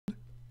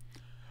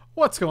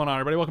What's going on,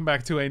 everybody? Welcome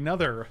back to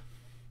another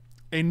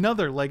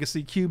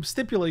Legacy Cube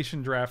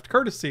stipulation draft,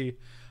 courtesy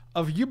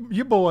of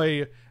you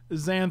boy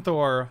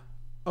Xanthor05.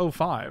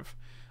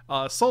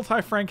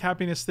 Sultai Frank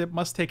Happiness Stip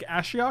must take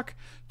Ashiok,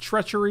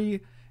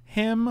 Treachery,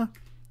 him,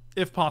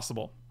 if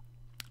possible.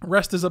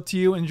 Rest is up to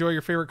you. Enjoy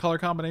your favorite color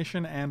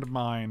combination and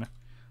mine.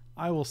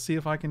 I will see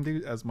if I can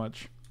do as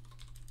much.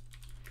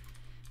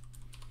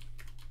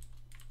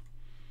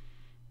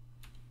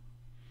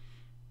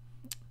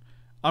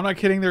 I'm not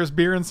kidding. There's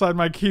beer inside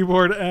my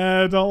keyboard, and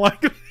I don't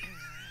like it.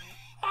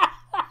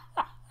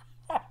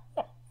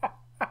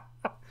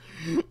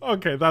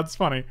 Okay, that's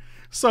funny.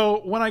 So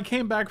when I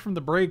came back from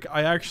the break,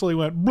 I actually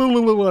went blah,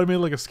 blah, blah, blah. I made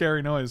like a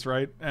scary noise,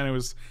 right? And it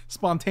was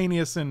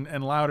spontaneous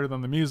and louder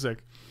than the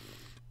music.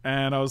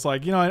 And I was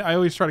like, you know, I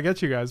always try to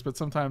get you guys, but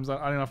sometimes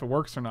I don't know if it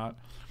works or not.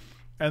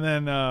 And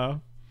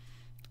then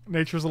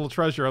Nature's Little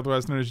Treasure,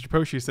 otherwise known as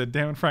Japoshi, said,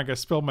 "Damn it, Frank, I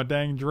spilled my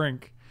dang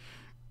drink."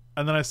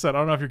 And then I said, "I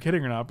don't know if you're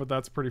kidding or not, but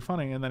that's pretty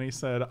funny." And then he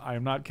said, "I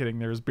am not kidding.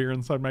 There's beer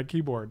inside my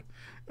keyboard.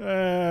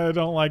 I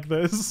don't like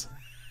this."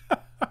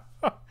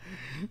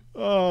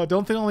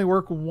 Don't they only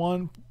work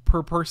one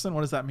per person?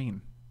 What does that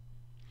mean?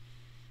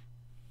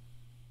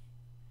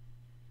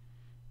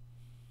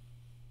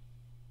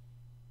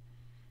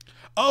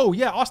 Oh,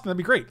 yeah, Austin, that'd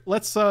be great.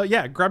 Let's,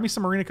 yeah, grab me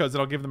some arena codes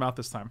and I'll give them out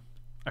this time.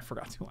 I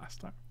forgot to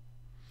last time.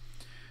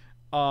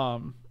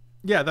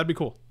 Yeah, that'd be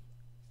cool.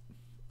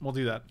 We'll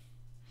do that.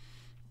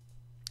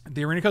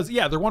 The arena codes,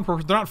 yeah, they're one per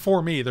person. They're not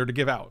for me. They're to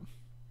give out.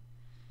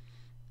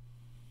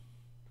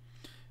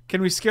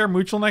 Can we scare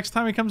Moochel next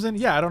time he comes in?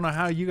 Yeah, I don't know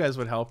how you guys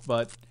would help,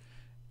 but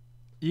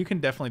you can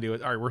definitely do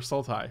it. All right, we're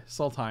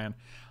Sultai-ing.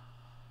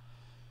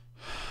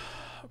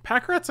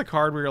 Pack Rat's a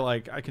card where you're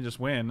like, I can just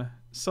win.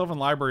 Sylvan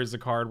Library is a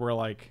card where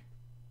like,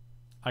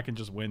 I can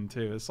just win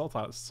too.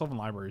 Sylvan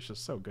Library is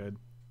just so good.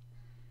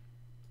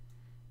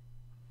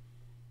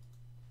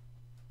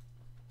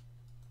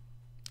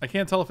 I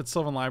can't tell if it's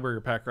Sylvan Library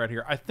or Pack Rat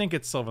here. I think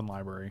it's Sylvan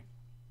Library.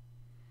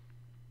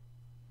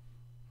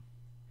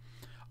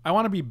 I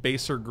want to be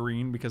baser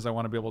green because I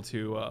want to be able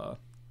to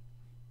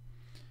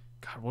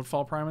God,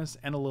 Woodfall Primus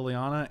and a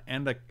Liliana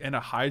and a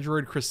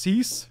Hydroid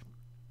Crisis.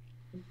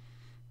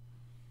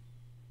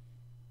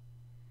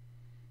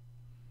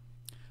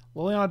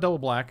 Liliana double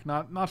black.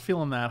 Not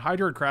feeling that.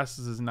 Hydroid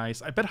Crassus is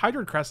nice. I bet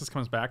Hydroid Crassus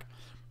comes back.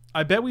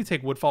 I bet we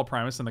take Woodfall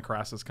Primus and the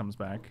Crassus comes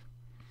back.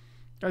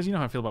 Guys, you know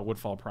how I feel about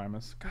Woodfall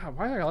Primus. God,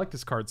 why do I like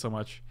this card so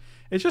much?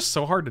 It's just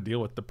so hard to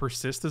deal with. The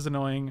Persist is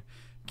annoying.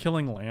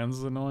 Killing lands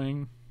is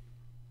annoying.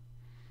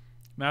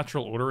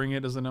 Natural ordering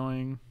it is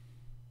annoying.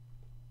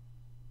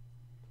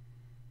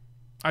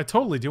 I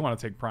totally do want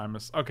to take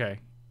Primus. Okay.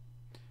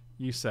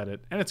 You said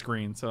it. And it's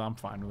green, so I'm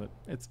fine with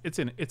it.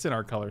 It's in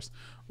our colors.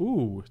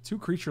 Ooh, 2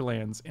 creature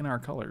lands in our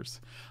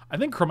colors. I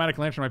think Chromatic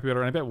Lantern might be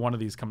better, and I bet one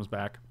of these comes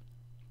back.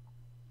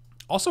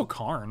 Also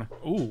Karn.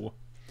 Ooh.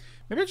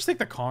 Maybe I just take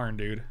the Karn,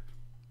 dude.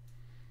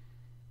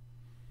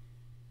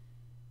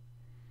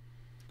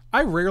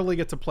 I rarely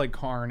get to play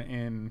Karn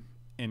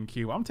in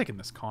queue. I'm taking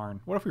this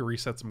Karn. What if we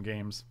reset some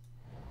games?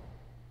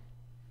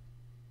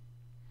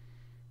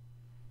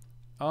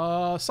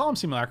 Solemn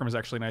Simulacrum is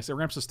actually nice. It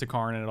ramps us to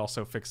Karn and it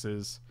also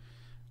fixes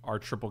our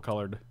triple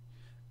colored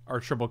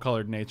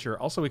nature.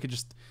 Also, we could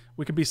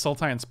be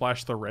Sultai and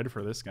splash the red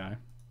for this guy.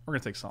 We're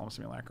gonna take Solemn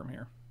Simulacrum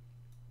here.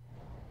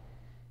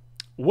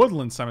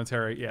 Woodland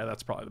Cemetery, yeah,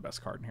 that's probably the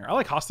best card in here. I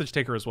like Hostage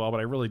Taker as well, but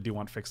I really do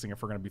want fixing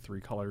if we're gonna be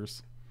 3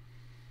 colors.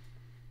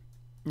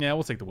 Yeah,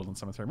 we'll take the Woodland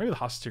Cemetery. Maybe the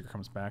Hostage Taker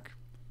comes back.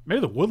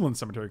 Maybe the Woodland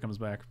Cemetery comes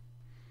back.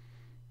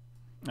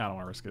 I don't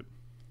want to risk it.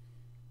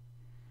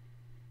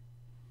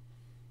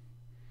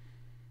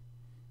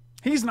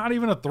 He's not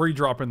even a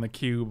 3-drop in the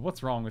cube.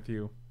 What's wrong with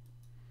you?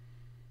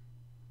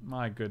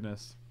 My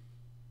goodness.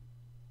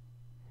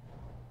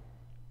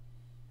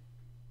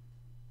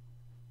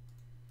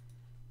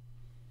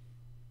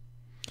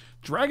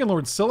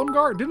 Dragonlord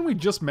Silumgar? Didn't we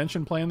just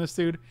mention playing this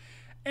dude?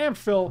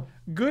 Amphill,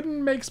 Gooden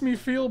makes me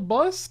feel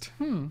bust?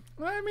 I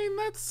mean,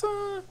 that's,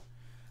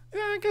 yeah,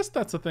 I guess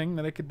that's a thing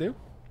that I could do.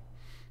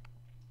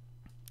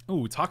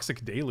 Ooh,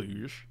 Toxic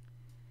Deluge.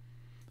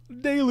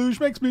 Deluge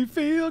makes me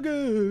feel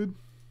good.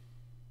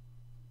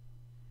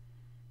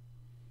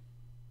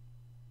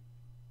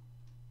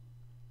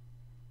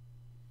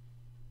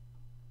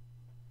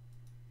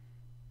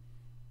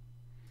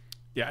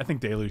 Yeah, I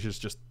think Deluge is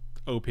just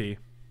OP.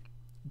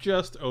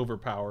 Just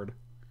overpowered.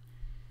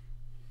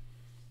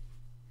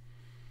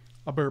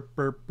 A burp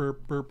burp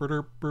burp burp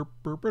burp burp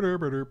burp burp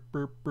burp burp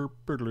burp burp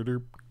burp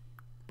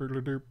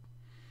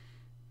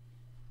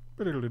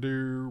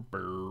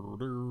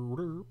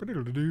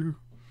burp.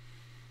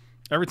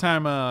 Every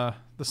time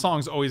the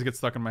songs always get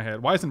stuck in my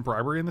head. Why isn't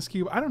Bribery in this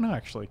cube? I don't know,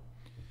 actually.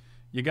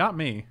 You got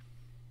me.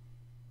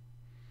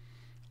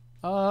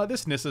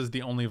 This Nissa is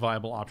the only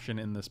viable option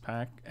in this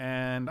pack,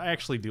 and I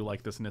actually do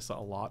like this Nissa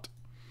a lot.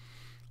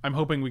 I'm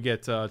hoping we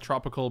get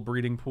Tropical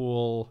Breeding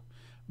Pool,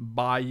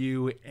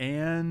 Bayou,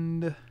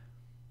 and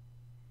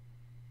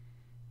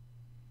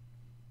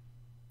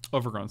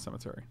Overgrown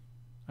Cemetery.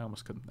 I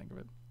almost couldn't think of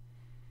it.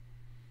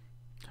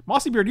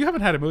 Mossy Beard, you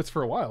haven't had emotes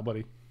for a while,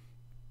 buddy.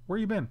 Where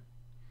you been?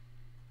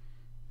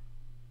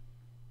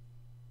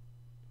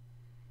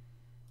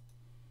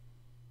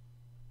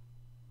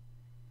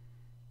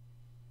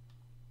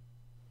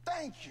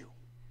 Thank you.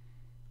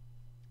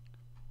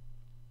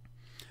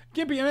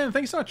 Gimpy, man,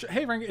 thanks so much.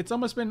 Hey, Frank, it's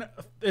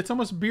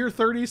almost beer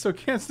 30, so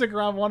can't stick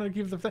around. Wanted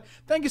to keep the.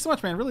 Thank you so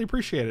much, man. Really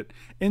appreciate it.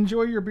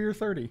 Enjoy your beer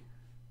 30.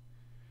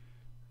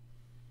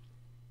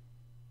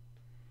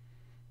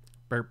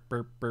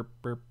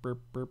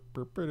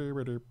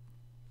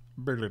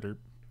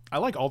 I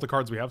like all the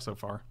cards we have so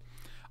far.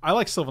 I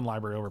like Sylvan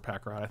Library over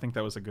Pack Rat. I think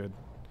that was a good.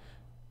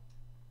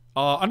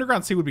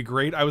 Underground Sea would be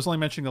great. I was only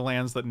mentioning the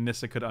lands that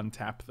Nissa could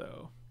untap,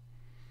 though.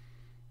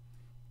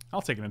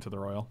 I'll take it into the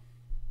Royal.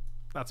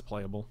 That's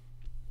playable.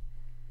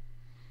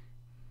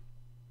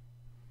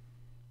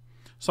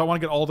 So I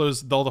want to get all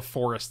the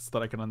forests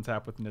that I can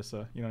untap with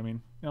Nissa. You know what I mean?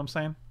 You know what I'm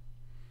saying?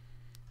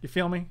 You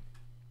feel me?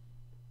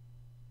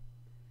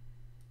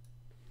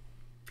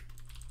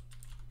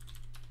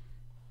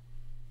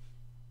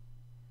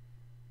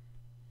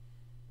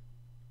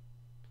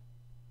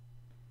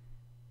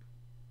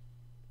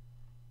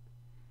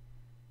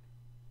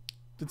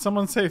 Did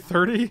someone say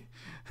 30?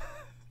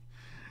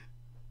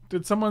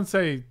 Did someone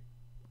say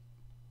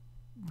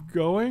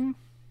going?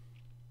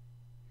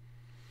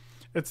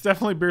 It's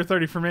definitely beer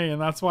 30 for me, and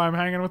that's why I'm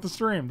hanging with the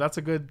stream. That's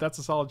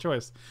a solid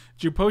choice.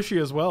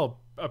 Juposhi as well,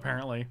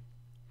 apparently.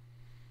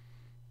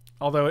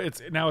 Although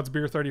it's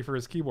beer 30 for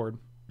his keyboard.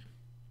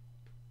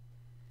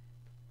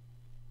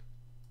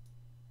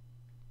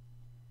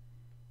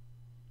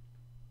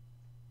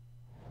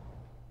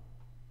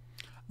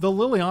 The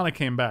Liliana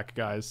came back,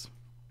 guys.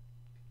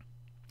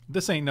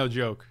 This ain't no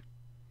joke.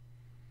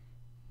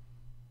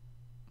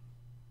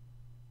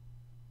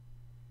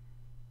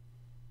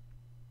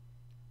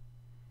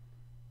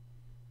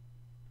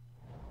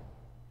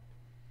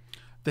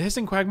 The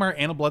Hissing Quagmire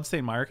and a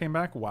Bloodstained Mire came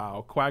back?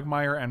 Wow.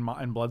 Quagmire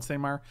and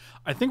Bloodstained Mire.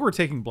 I think we're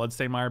taking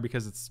Bloodstained Mire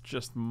because it's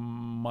just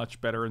much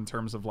better in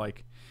terms of,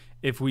 like,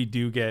 if we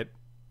do get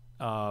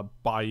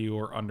Bayou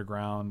or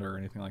Underground or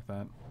anything like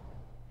that.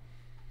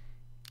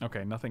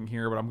 Okay, nothing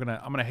here, but I'm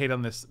gonna hate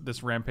on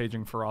this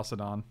rampaging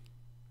Ferocidon.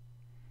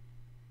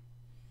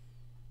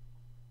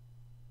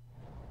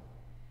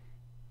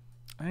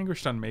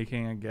 Anguished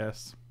Unmaking, I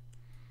guess.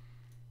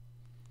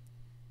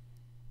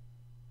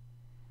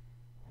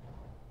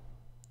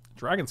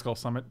 Dragon Skull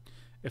Summit.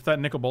 If that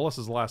Nicol Bolas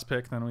is the last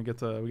pick, then we get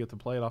to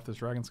play it off this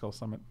Dragon Skull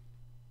Summit.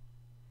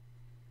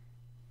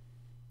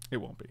 It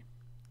won't be.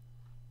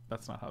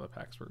 That's not how the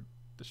packs were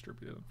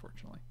distributed,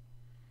 unfortunately.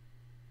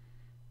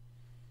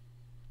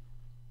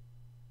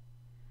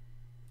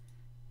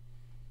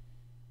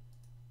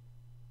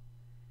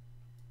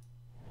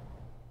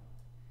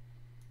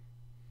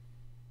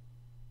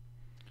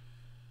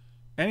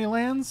 Any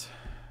lands?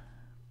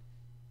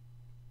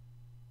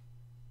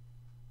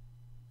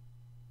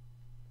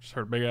 Just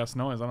heard a big ass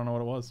noise. I don't know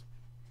what it was.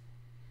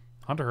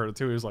 Hunter heard it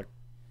too. He was like,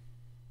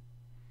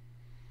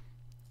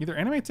 either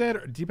Animate Dead,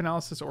 or Deep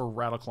Analysis, or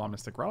Rattleclaw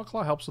Mystic.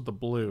 Rattleclaw helps with the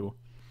blue.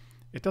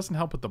 It doesn't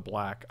help with the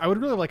black. I would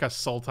really like a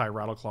Sultai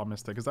Rattleclaw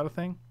Mystic. Is that a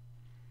thing?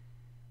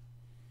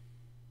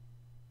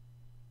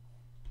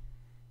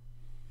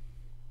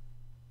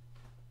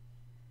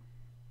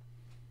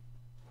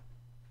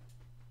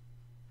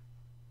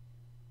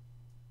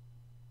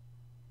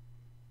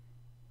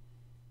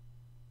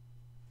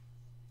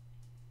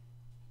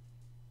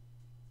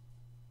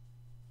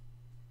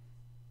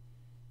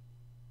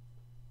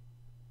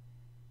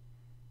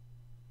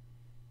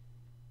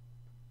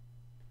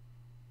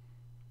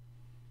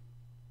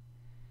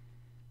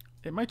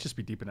 It might just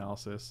be Deep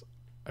Analysis.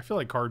 I feel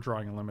like card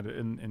drawing unlimited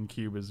in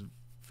Cube is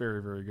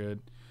very, very good.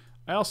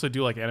 I also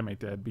do like Animate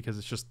Dead because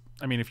it's just,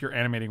 I mean, if you're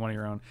animating one of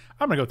your own,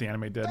 I'm going to go with the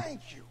Animate Dead.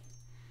 Thank you.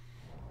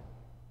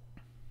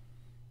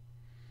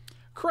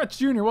 Crutch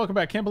Jr., welcome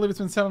back. Can't believe it's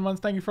been 7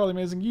 months. Thank you for all the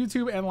amazing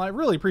YouTube and live.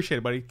 Really appreciate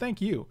it, buddy.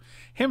 Thank you.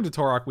 Hymn to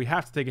Torok. We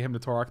have to take a Hymn to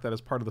Torok. That is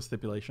part of the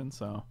stipulation,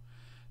 so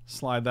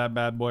slide that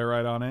bad boy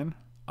right on in.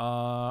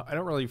 I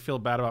don't really feel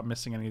bad about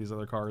missing any of these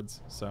other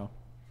cards, so.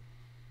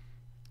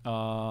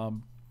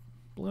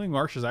 Blooming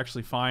Marsh is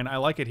actually fine. I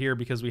like it here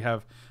because we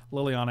have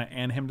Liliana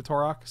and Hymn to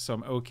Torok, so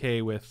I'm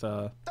okay with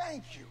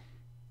thank you.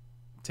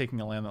 Taking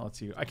a land that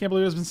lets you. I can't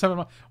believe it's been 7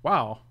 months.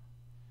 Wow.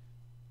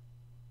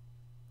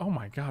 Oh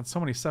my god, so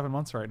many 7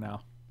 months right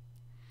now.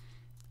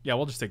 Yeah,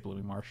 we'll just take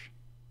Blooming Marsh.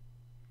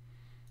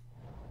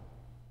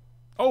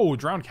 Oh,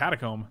 Drowned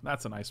Catacomb.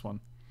 That's a nice one.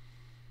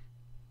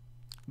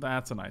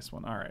 That's a nice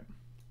one. All right.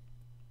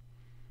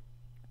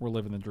 We're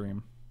living the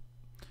dream.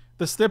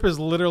 The stip is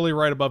literally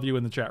right above you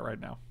in the chat right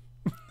now.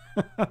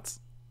 That's...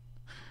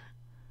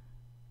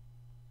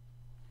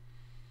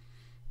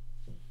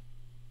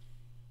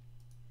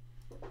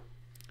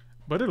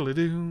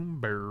 Ba-diddle-doo,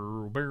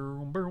 barrel,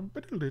 barrel, barrel,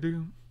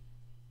 ba-diddle-doo.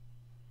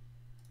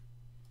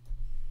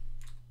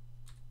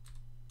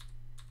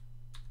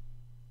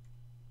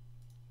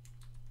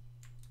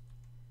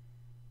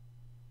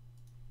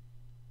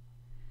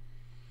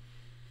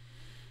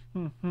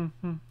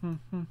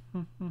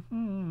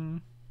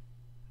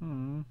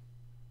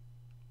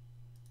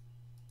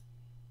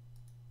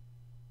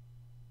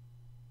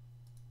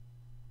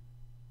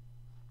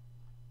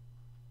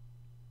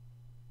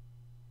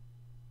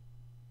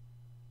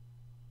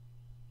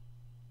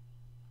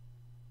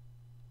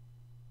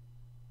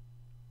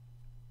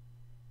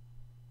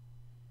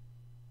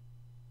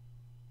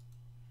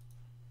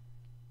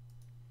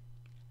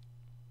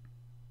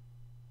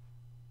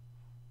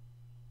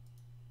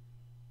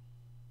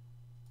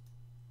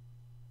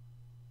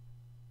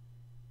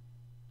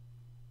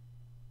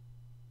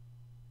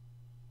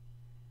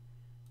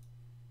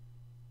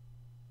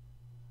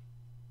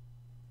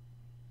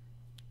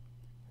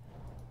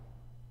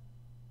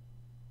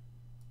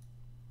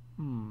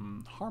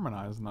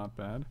 Harmonize, not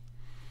bad.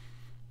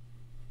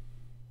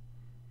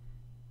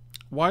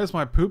 Why is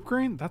my poop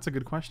green? That's a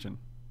good question.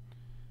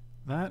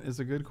 That is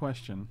a good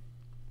question.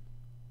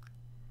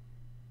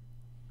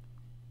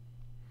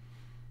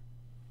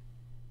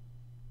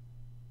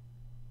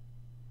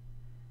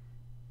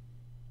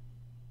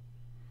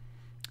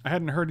 I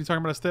hadn't heard you talking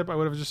about a stip. I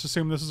would have just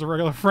assumed this is a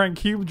regular Frank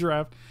Cube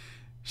draft.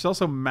 She's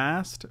also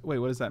masked. Wait,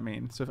 what does that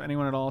mean? So if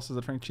anyone at all says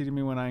that Frank cheated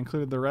me when I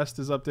included the rest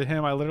is up to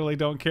him, I literally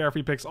don't care if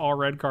he picks all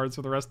red cards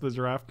for the rest of the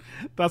draft.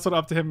 That's what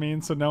up to him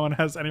means, so no one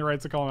has any right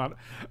to call him out.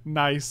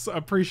 Nice.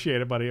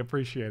 Appreciate it, buddy.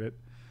 Appreciate it.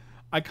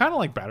 I kind of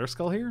like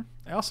Batterskull here.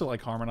 I also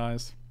like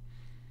Harmonize.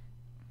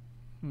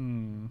 I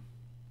mean,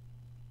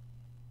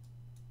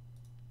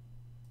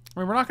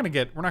 we're not gonna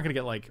get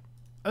like,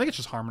 I think it's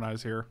just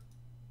Harmonize here.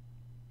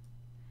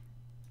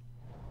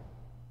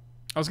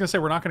 I was gonna say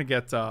we're not gonna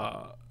get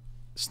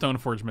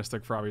Stoneforge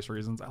Mystic for obvious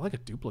reasons. I like a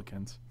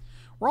duplicate.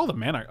 Where all the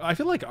mana? I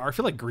feel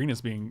like green is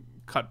being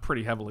cut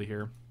pretty heavily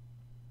here.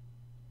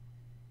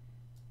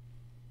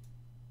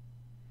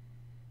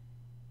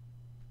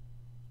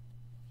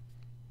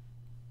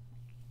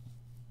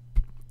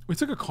 We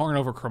took a Karn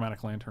over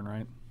Chromatic Lantern,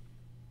 right?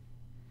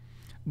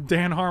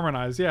 Dan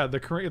Harmonize, yeah,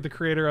 the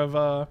creator of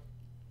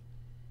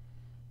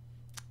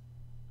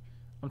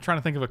I'm trying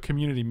to think of a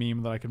community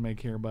meme that I could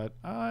make here, but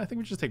I think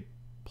we just take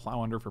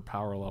Plow Under for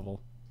power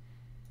level.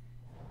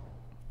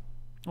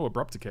 Oh,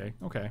 Abrupt Decay.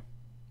 Okay.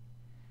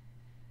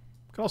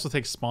 Could also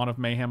take Spawn of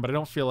Mayhem, but I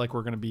don't feel like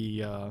we're going to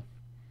be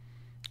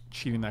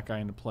cheating that guy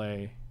into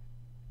play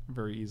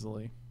very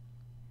easily.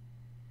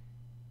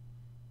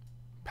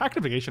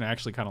 Pactification I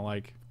actually kind of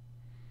like.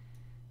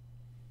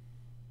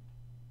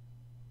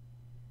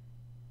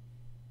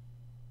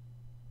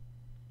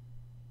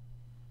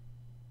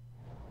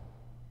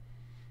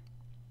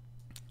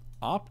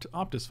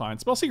 Opt is fine.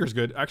 Spellseeker's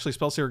good. Actually,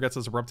 Spellseeker gets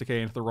us Abrupt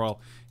Decay into the Royal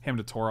Hymn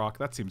to Torok.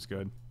 That seems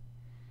good.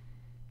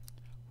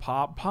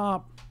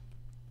 Pop.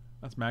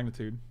 That's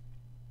Magnitude.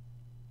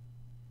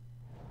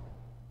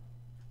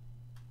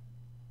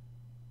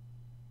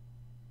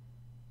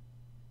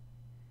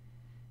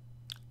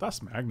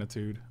 That's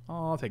Magnitude.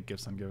 Oh, I'll take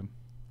Gifts Ungiven.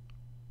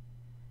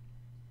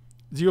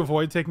 Do you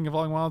avoid taking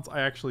Evolving Wilds?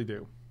 I actually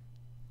do.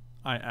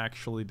 I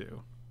actually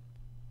do.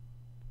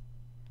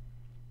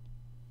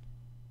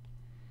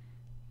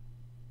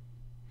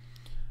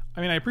 I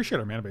mean, I appreciate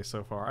our mana base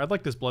so far. I'd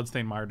like this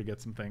Bloodstained Mire to get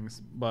some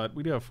things, but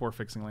we do have 4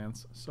 fixing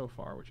lands so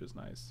far, which is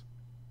nice.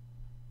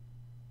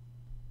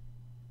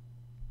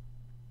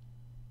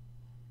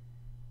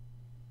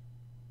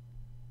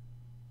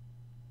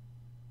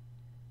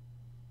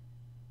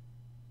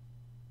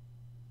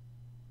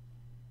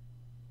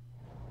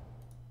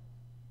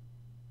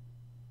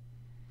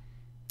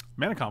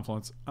 Mana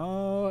Confluence.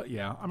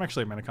 Yeah, I'm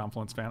actually a Mana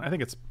Confluence fan. I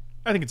think it's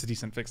a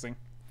decent fixing.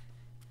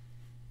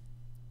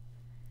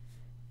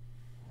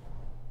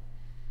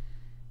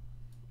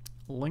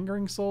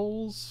 Lingering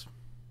Souls.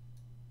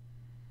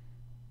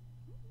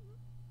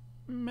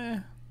 Meh.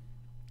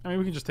 I mean,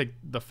 we can just take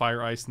the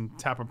Fire Ice and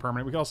tap a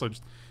permanent. We can also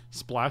just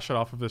splash it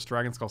off of this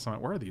Dragon Skull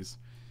Summit. Where are these?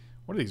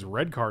 What are these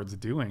red cards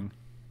doing?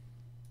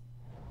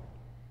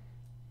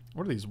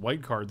 What are these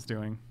white cards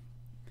doing?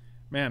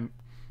 Man,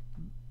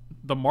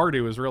 the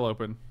Mardu is real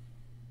open.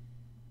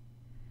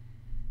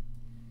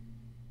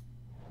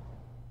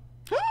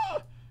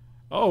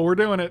 Oh, we're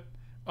doing it.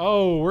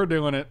 Oh, we're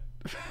doing it.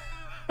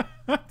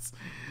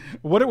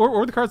 What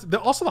were the cards?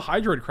 Also, the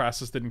Hydroid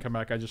Crassus didn't come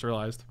back, I just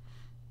realized.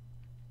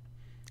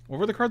 What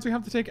were the cards we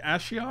have to take?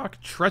 Ashiok,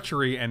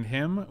 Treachery, and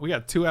him. We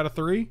got 2 out of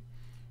 3.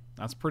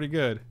 That's pretty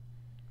good.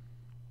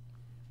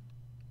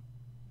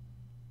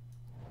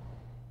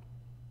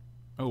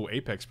 Oh,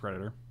 Apex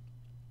Predator.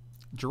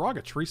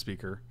 Jiraga Tree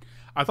Speaker.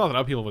 I thought that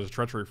Upheaval was a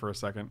Treachery for a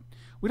second.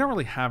 We don't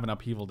really have an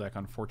Upheaval deck,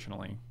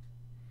 unfortunately.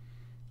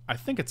 I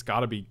think it's got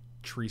to be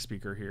Tree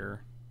Speaker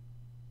here.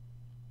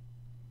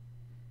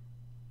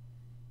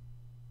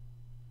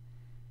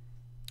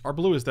 Our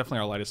blue is definitely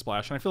our lightest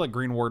splash, and I feel like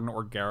Green Warden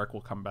or Garruk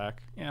will come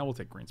back. Yeah, we'll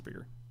take Green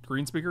Speaker.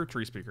 Green Speaker,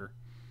 Tree Speaker.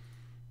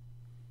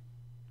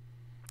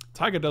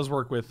 Taiga does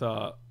work with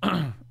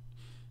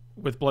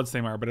with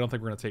Bloodstained Mire, but I don't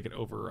think we're going to take it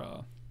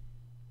over...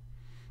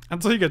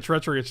 Until you get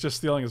Treachery, it's just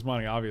stealing his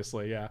money,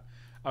 obviously, yeah.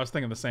 I was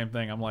thinking the same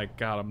thing. I'm like,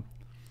 God, I'm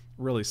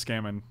really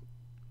scamming.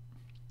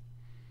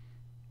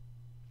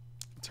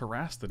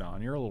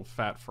 Terastodon, you're a little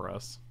fat for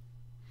us.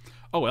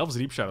 Oh, Elves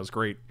of Deep Shadow is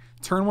great.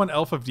 Turn 1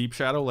 Elf of Deep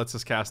Shadow lets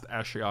us cast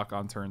Ashiok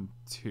on turn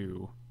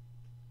 2.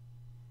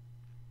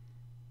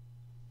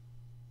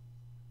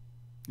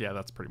 Yeah,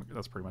 that's pretty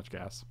much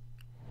gas.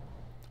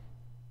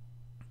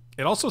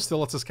 It also still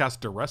lets us cast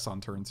Duress on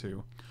turn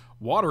 2.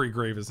 Watery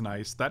Grave is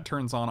nice. That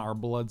turns on our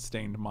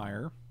Bloodstained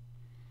Mire.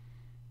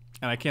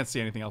 And I can't see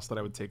anything else that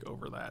I would take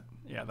over that.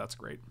 Yeah, that's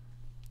great.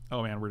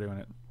 Oh man, we're doing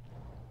it.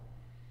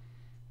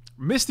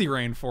 Misty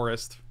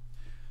Rainforest.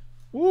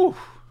 Woo!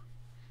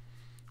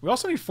 We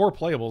also need 4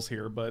 playables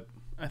here, but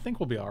I think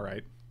we'll be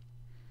alright.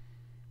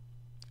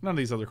 None of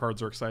these other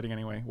cards are exciting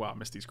anyway. Wow,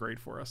 Misty's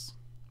great for us.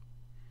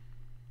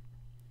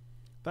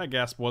 That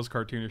gasp was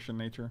cartoonish in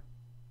nature.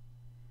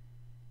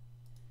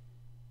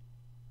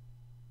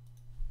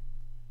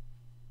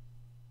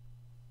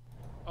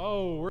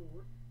 Oh, we're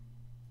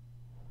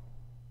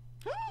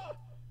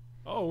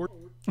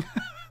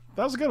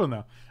that was a good one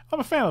though. I'm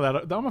a fan of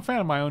that. I'm a fan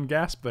of my own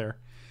gasp there.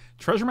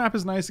 Treasure map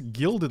is nice.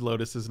 Gilded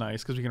Lotus is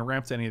nice because we can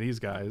ramp to any of these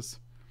guys.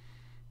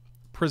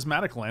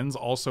 Prismatic Lens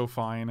also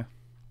fine.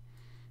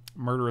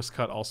 Murderous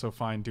Cut also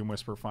fine. Doom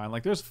Whisper fine.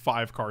 Like there's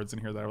 5 cards in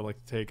here that I would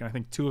like to take, and I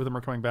think 2 of them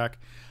are coming back.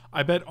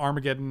 I bet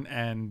Armageddon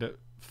and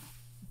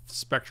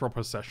Spectral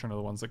Possession are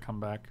the ones that come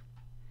back.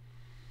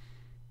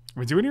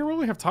 We do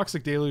really have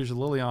Toxic Deluge,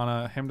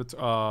 Liliana,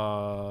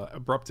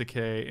 Abrupt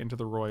Decay, Into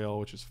the Royal,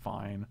 which is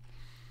fine.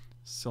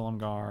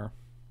 Silumgar.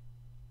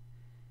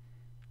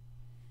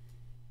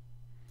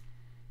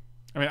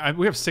 I mean,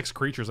 we have 6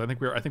 creatures. I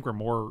think we're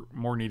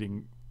more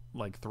needing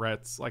like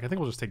threats. Like I think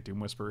we'll just take Doom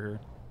Whisperer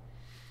here.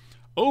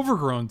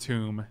 Overgrown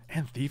Tomb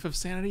and Thief of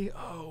Sanity.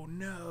 Oh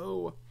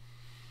no.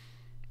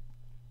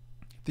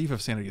 Thief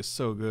of Sanity is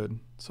so good.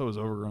 So is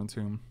Overgrown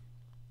Tomb.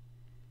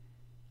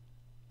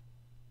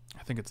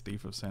 I think it's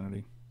Thief of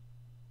Sanity.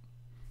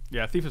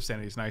 Yeah, Thief of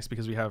Sanity is nice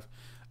because we have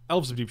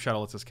Elves of Deep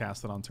Shadow lets us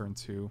cast it on turn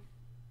 2.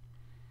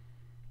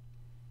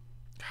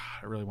 God,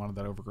 I really wanted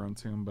that Overgrown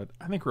Tomb, but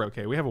I think we're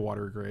okay. We have a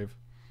Watery Grave.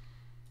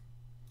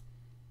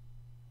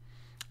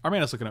 Our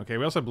mana's looking okay.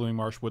 We also have Blooming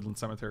Marsh, Woodland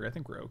Cemetery. I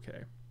think we're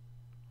okay.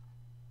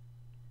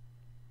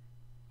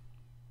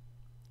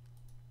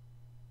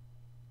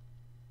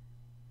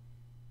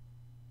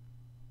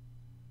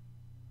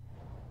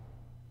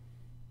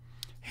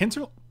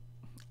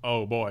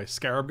 Oh boy,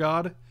 Scarab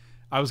God.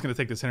 I was gonna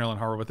take this Hinterland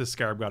Harbor, but this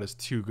Scarab God is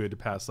too good to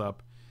pass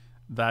up.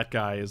 That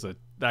guy's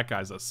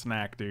a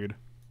snack, dude.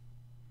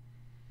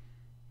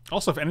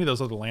 Also, if any of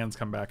those other lands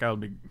come back, I would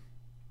be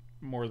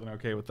more than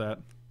okay with that.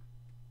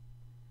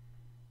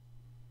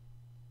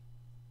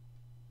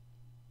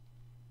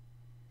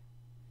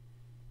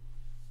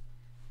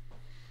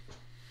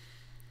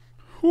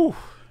 Whew.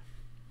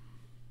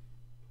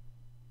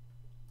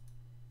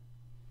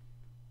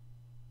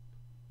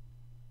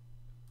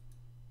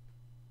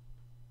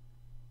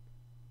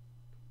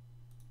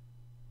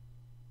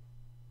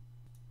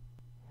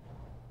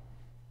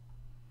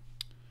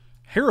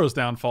 Hero's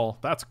Downfall.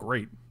 That's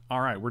great.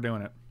 All right, we're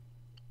doing it.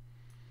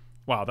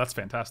 Wow, that's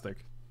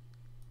fantastic.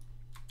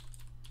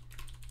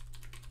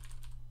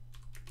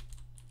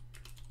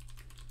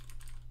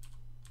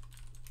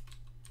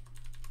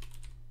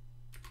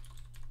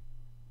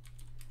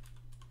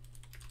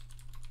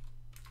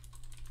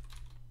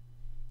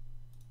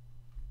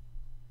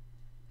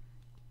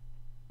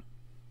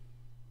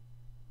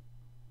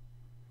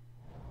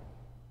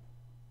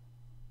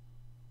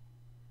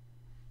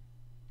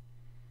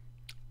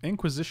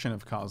 Inquisition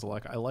of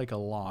Kozilek, I like a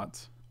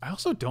lot. I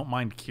also don't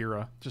mind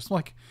Kira. Just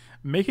like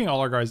making all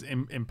our guys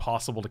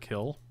impossible to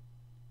kill.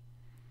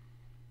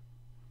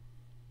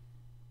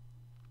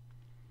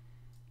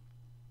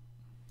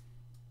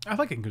 I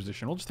like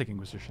Inquisition. We'll just take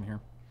Inquisition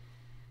here.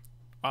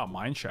 Wow,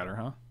 Mind Shatter,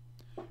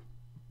 huh?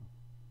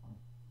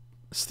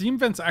 Steam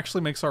Vents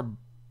actually makes our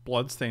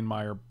Bloodstained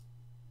Mire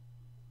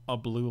a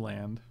blue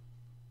land.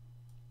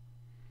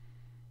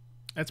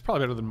 It's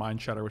probably better than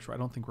Mind Shatter, which I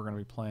don't think we're going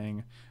to be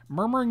playing.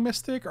 Murmuring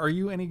Mystic, are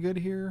you any good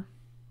here?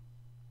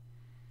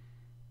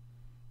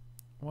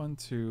 1,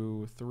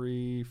 2,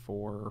 3,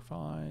 4,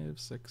 5,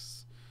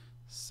 6,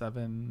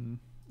 7.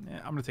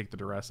 I'm going to take the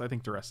Duress. I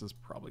think Duress is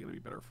probably going to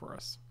be better for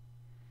us.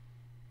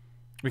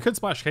 We could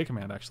splash K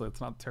Command, actually.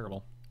 It's not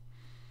terrible.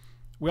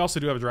 We also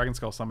do have a Dragon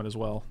Skull Summit as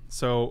well.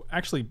 So,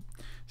 actually,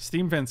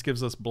 Steam Vents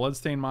gives us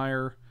Bloodstained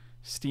Mire,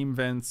 Steam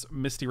Vents,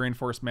 Misty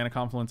Rainforest, Mana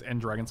Confluence, and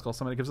Dragon Skull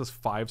Summit. It gives us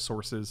 5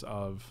 sources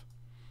of...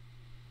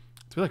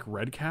 Do we like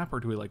Red Cap or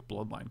do we like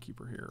Bloodline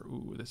Keeper here?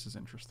 Ooh, this is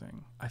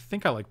interesting. I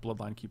think I like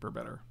Bloodline Keeper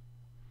better.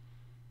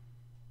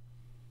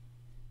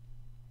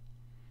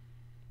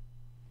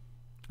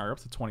 All right, up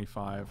to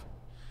 25.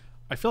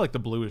 I feel like the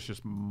blue is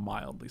just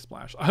mildly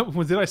splashed.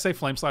 Did I say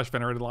Flame Slash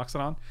Venerated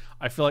Loxodon?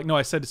 I feel like... No,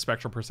 I said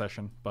Spectral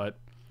Procession, but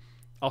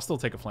I'll still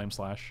take a Flame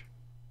Slash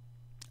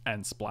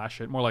and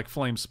splash it. More like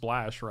Flame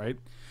Splash, right?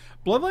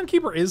 Bloodline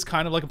Keeper is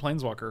kind of like a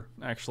Planeswalker,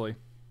 actually.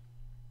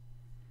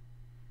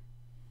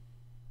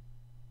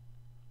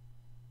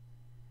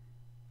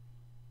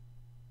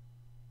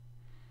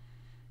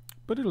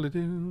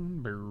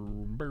 Ba-diddle-doom,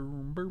 boom,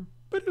 boom, boom,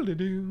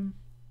 ba-diddle-doom.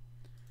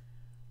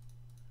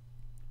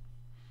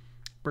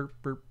 Burp,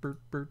 burp,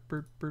 burp, burp,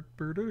 burp, burp,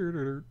 burp,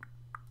 diddle-diddle,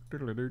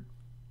 diddle-diddle.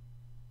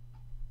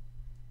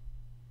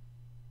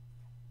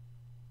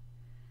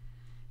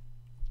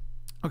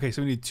 Okay,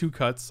 so we need 2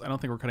 cuts. I don't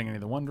think we're cutting any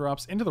of the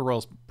 1-drops. Into the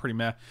Royal's pretty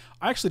meh.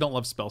 I actually don't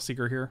love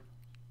Spellseeker here.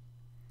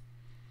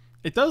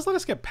 It does let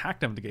us get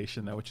Pact of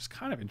Negation, though, which is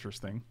kind of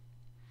interesting.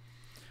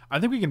 I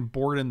think we can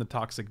board in the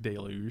Toxic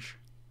Deluge.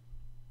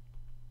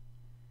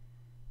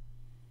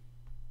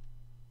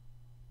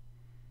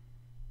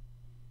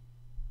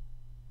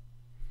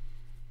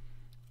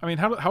 I mean,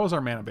 how is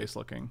our mana base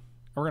looking?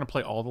 Are we going to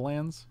play all the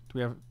lands?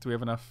 Do we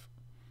have enough?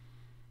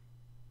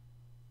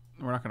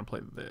 We're not going to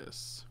play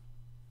this.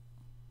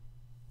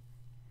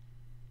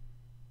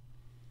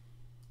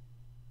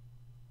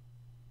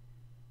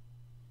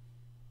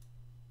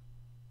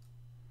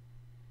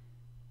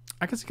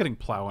 I can see getting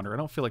Plow Under. I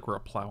don't feel like we're a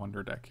Plow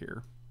Under deck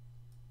here.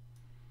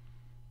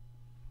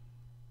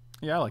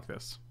 Yeah, I like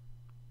this.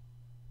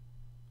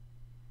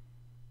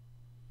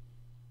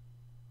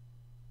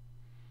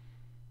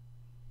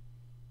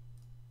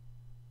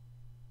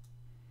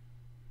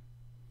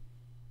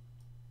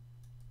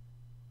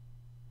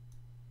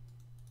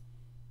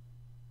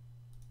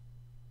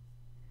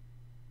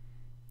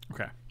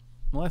 Okay,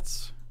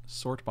 let's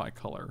sort by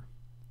color.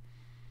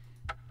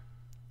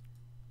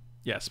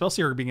 Yeah,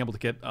 Spellseeker being able to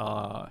get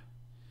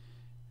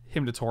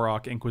Hymn to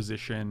Torok,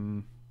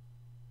 Inquisition,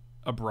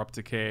 Abrupt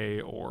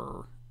Decay,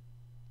 or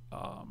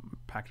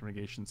Pact of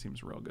Negation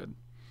seems real good.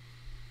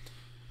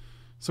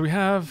 So we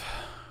have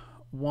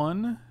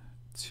 1,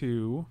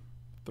 2,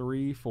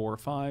 3, 4,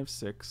 5,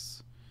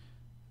 6,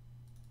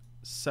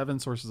 7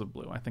 sources of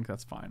blue. I think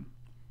that's fine.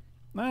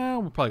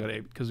 We'll probably got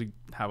 8 because we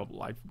have a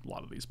lot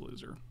of these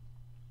blues are.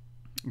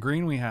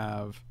 Green we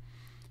have.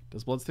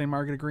 Does Bloodstained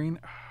Mire get a green?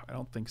 I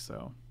don't think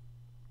so.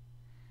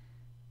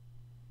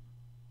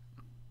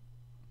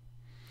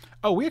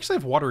 Oh, we actually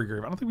have Watery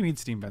Grave. I don't think we need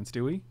Steam Vents,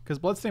 do we? Because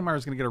Bloodstained Mire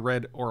is going to get a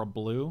red or a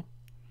blue.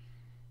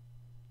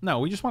 No,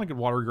 we just want to get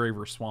Watery Grave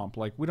or Swamp.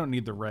 Like, we don't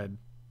need the red.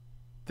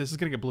 This is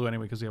going to get blue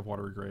anyway because we have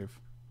Watery Grave.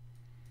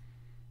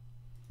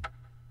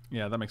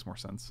 Yeah, that makes more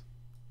sense.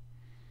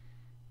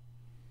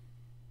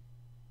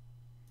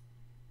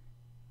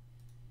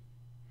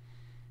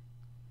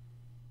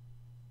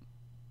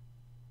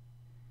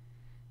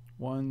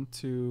 One,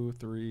 2,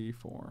 3,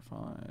 4,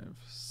 5,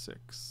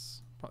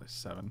 6, probably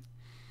 7.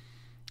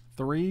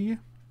 3.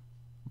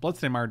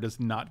 Bloodstained Mire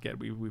does not get.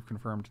 We've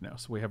confirmed no.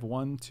 So we have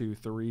 1, 2,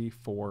 3,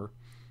 4,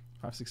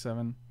 5, 6,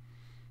 7,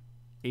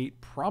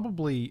 8.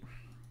 Probably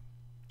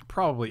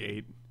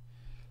 8.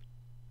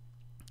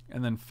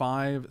 And then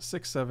 5,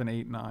 6, 7,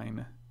 8,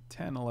 9,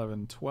 10,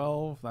 11,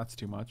 12. That's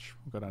too much.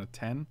 We'll go down to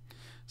 10.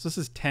 So this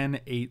is 10,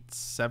 8,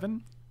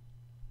 7.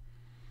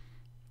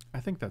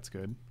 I think that's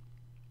good.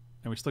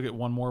 And we still get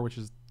one more, which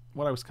is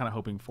what I was kind of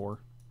hoping for.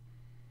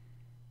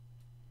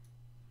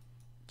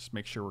 Just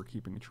make sure we're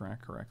keeping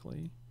track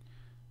correctly.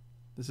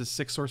 This is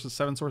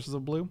 7 sources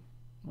of blue.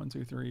 1,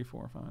 2, 3,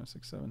 4, 5,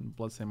 6, 7.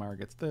 Bloodstained Mire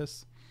gets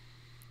this.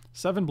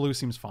 7 blue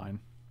seems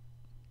fine.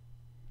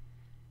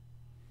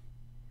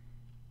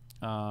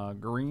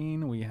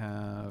 Green, we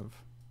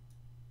have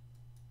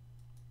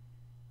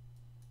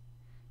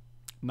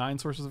 9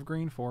 sources of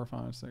green. 4,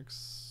 5,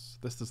 6.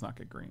 This does not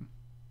get green.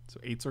 So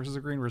 8 sources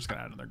of green. We're just going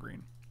to add another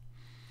green.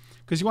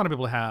 Because you want to be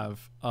able to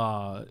have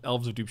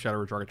Elves of Deep Shadow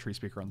or Draga Tree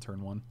Speaker on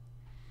turn 1.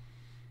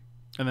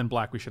 And then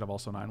black, we should have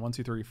also 9. 1,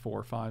 2, 3,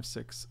 4, 5,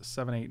 6,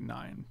 7, 8,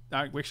 9.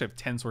 We actually have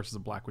 10 sources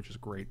of black, which is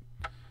great.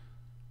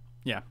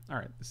 Yeah, all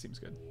right, this seems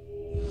good.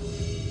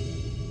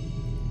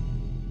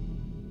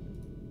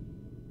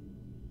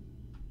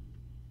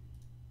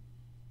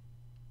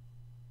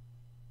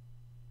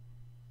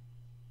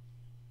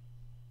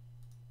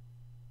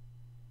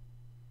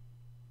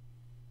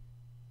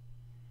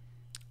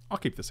 I'll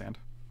keep this hand.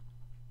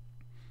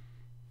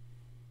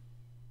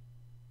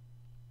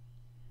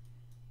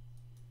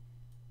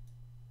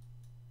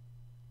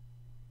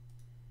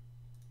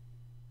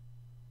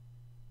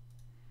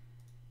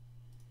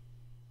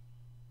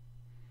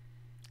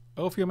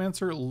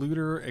 Ophiomancer,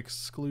 Looter,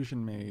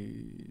 Exclusion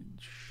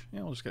Mage.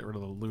 Yeah, we'll just get rid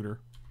of the Looter.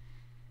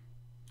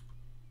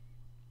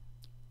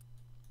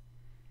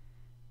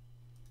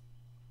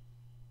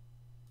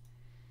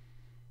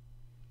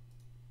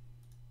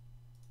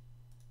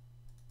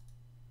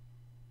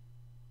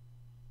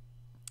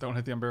 Don't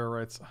hit the Unburial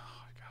Rites. Oh,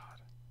 my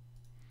God.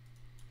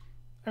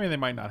 I mean, they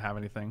might not have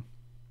anything.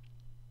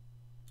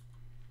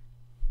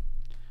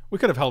 We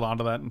could have held on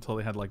to that until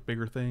they had, like,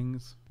 bigger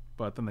things.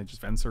 But then they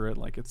just Venser it.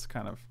 Like, it's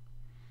kind of...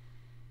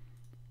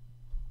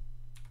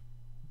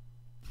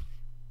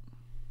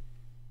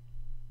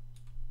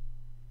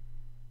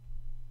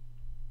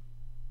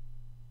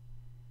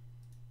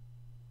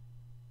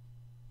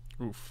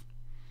 Oof.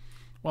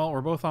 Well,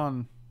 we're both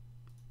on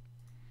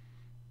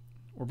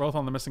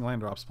the missing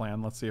land drops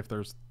plan. Let's see if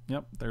there's...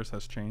 Yep, theirs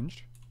has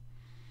changed.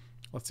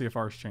 Let's see if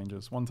ours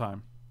changes. One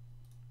time.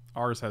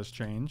 Ours has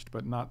changed,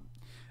 but not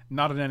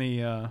in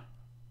any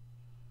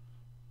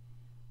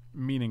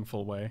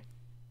meaningful way.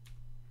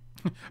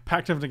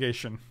 Pact of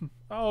Negation.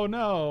 Oh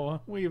no,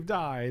 we've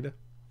died.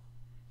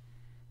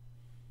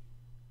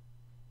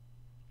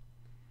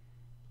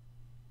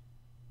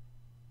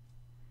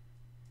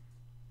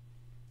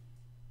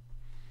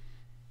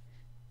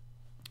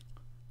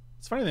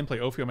 It's funny they didn't play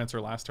Ophiomancer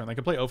last turn. They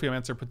could play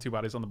Ophiomancer, put 2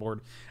 bodies on the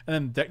board,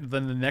 and then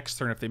the next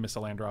turn, if they miss a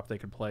land drop, they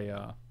could play...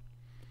 I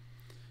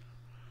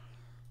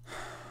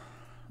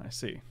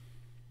see.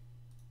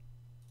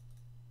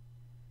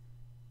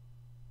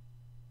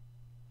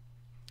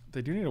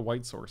 They do need a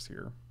white source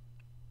here.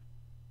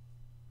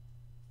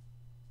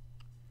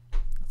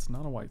 That's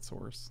not a white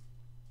source.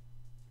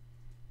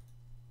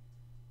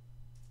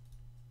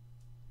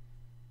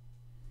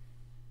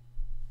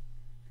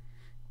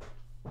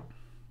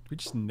 We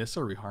just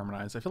Nissa or we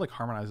Harmonize? I feel like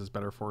Harmonize is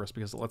better for us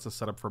because it lets us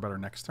set up for a better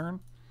next turn.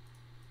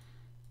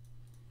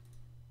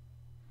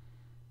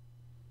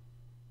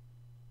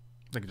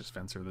 They could just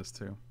fencer this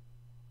too.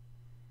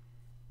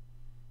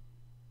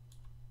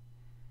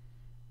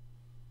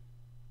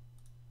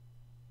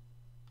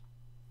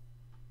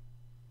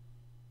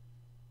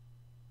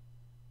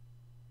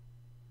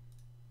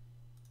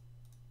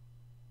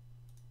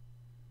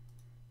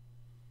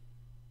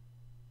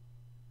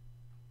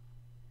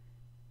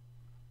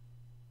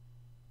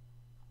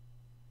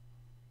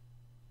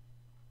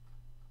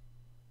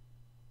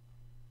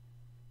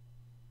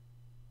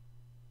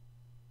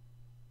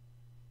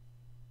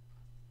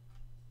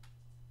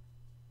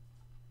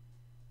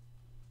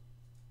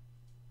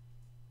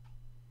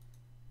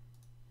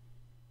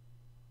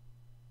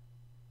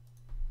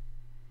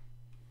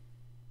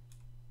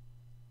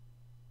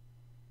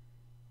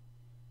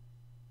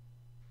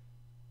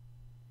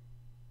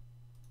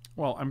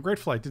 Well, I'm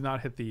grateful I did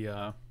not hit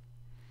the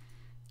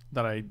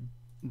that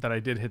I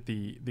did hit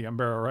the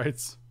Umbrella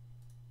rights.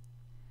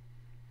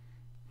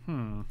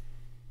 Hmm.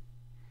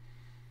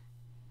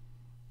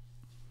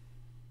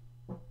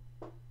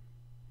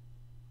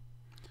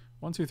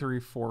 One, two, three,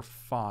 four,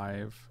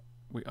 five.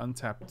 We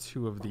untap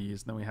two of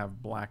these, and then we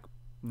have black.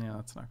 Yeah,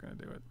 that's not going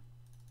to do it.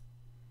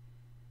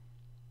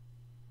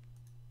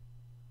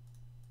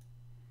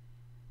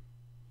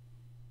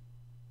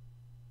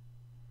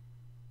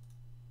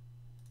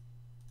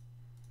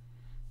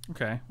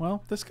 Okay,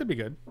 well, this could be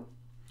good.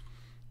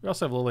 We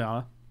also have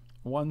Liliana.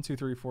 1, 2,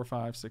 3, 4,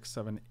 5, 6,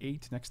 7,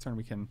 8. Next turn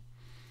we can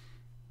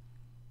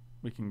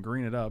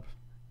green it up.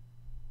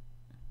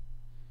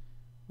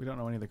 We don't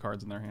know any of the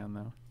cards in their hand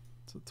though.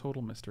 It's a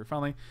total mystery.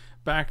 Finally,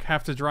 back.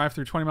 Have to drive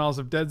through 20 miles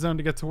of dead zone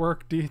to get to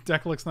work.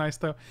 Deck looks nice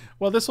though.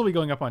 Well, this will be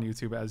going up on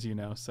YouTube, as you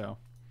know. So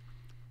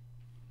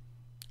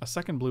a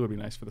second blue would be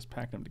nice for this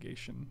pack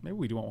negation. Maybe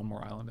we do want one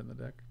more island in the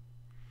deck.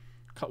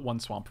 Cut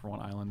one swamp for one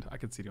island. I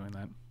could see doing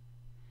that.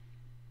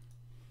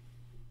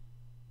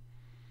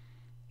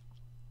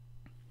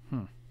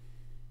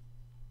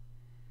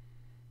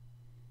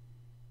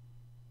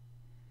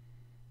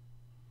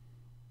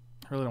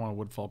 I really don't want a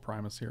Woodfall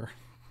Primus here.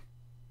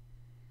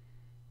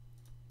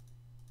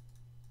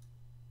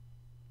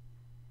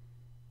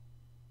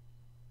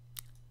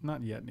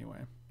 Not yet, anyway.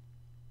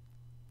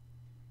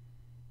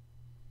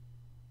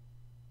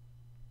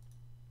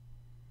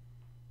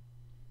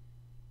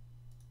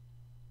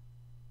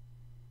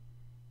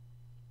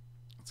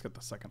 Let's get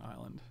the second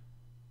island.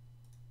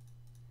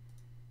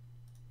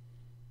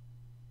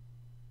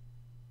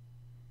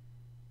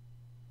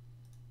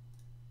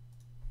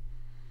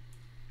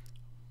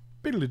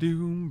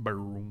 Biddle-a-doom,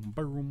 boom,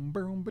 boom,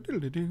 boom,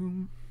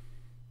 biddle-a-doom.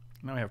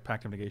 Now we have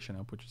Pact of Negation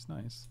up, which is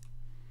nice.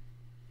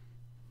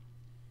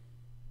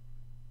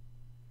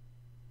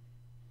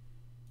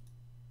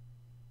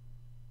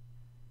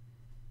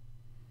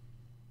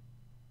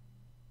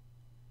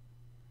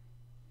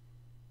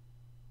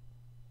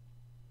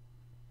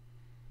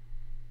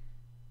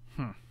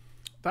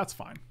 That's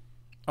fine.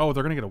 Oh,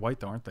 they're going to get a white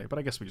though, aren't they? But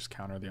I guess we just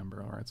counter the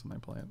Umbrella Rights when they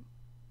play it.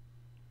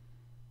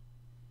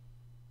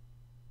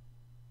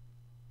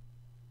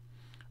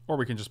 Or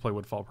we can just play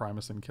Woodfall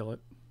Primus and kill it.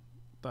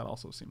 That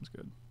also seems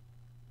good.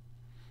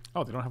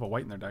 Oh, they don't have a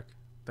white in their deck.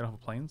 They don't have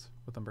planes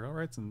with Umbrella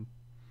Rights, and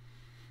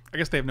I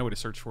guess they have no way to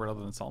search for it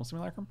other than Solemn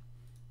Simulacrum,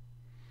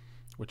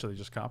 which they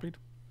just copied.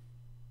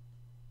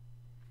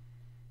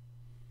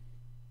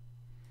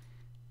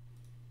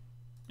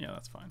 Yeah,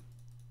 that's fine.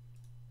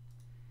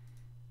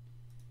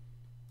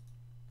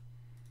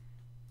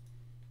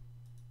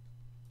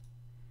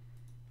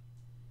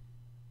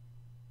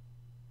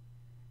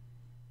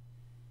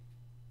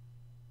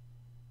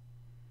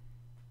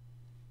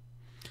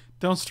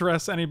 Don't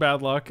stress any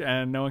bad luck,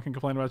 and no one can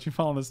complain about you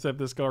following this tip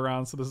this go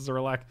around, so this is a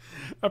relax.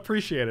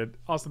 Appreciated.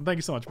 Austin, thank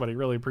you so much, buddy.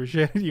 Really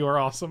appreciate it. You are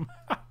awesome.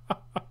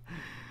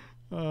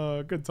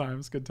 Good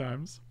times, good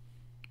times.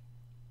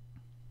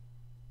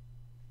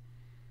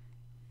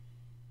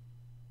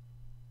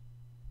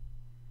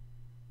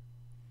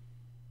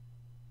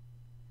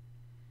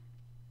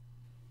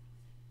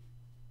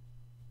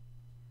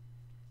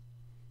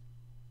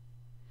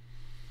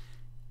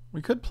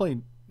 We could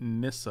play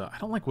Nissa. I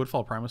don't like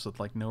Woodfall Primus with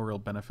like no real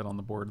benefit on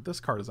the board. This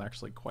card is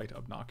actually quite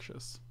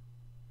obnoxious.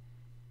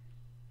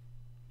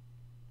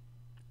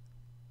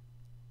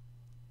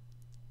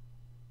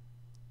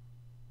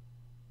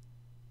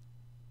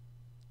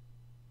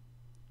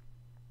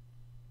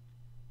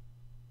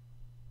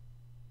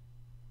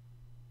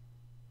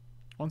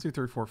 One, two,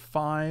 three, four,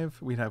 five.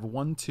 We'd have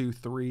 1, 2,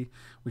 3.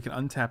 We can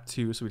untap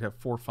 2, so we'd have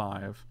 4,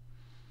 5.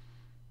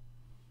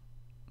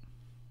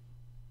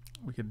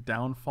 We could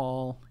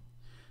downfall.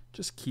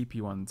 Just keep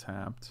you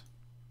untapped.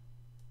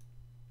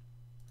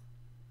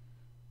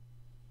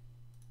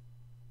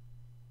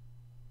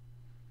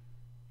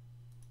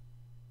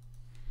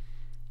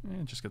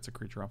 It just gets a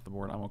creature off the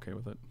board. I'm okay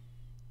with it.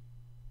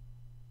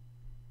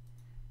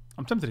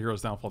 I'm tempted to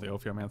Heroes Downfall the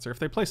Ophiomancer. If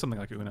they play something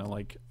like Una,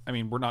 like, I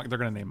mean, they're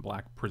going to name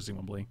black,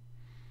 presumably.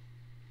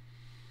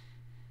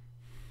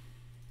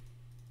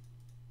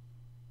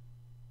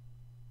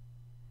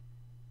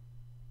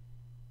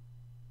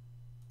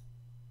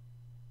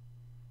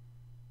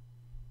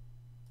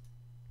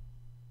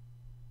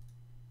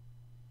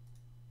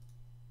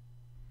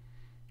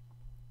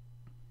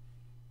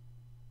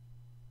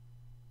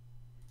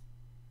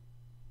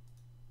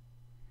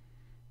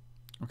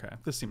 Okay,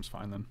 this seems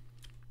fine then.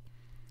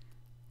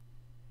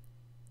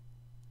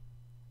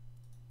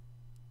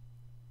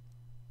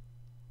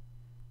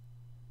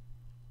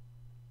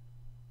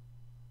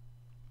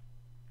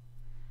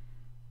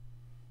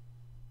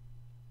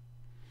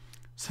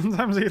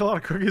 Sometimes I eat a lot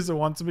of cookies at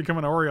once and become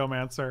an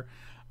Oreo-mancer.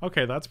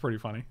 Okay, that's pretty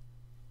funny.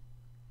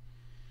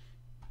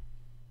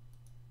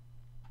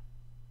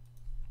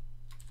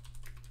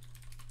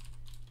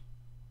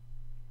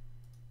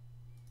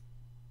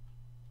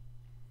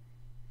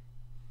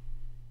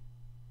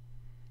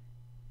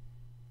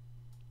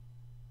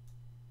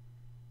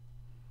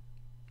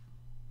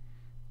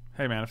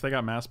 Hey man, if they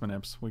got mass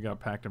manips, we got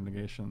pact of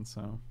negation,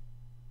 so...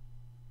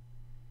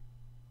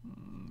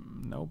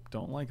 Nope,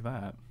 don't like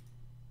that.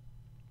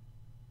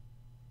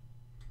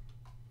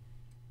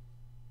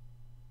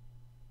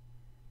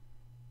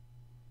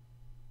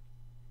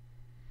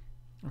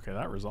 Okay,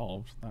 that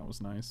resolved. That was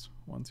nice.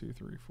 1, 2,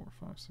 3, 4,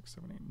 5, 6,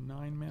 7, 8,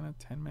 9 mana,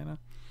 10 mana.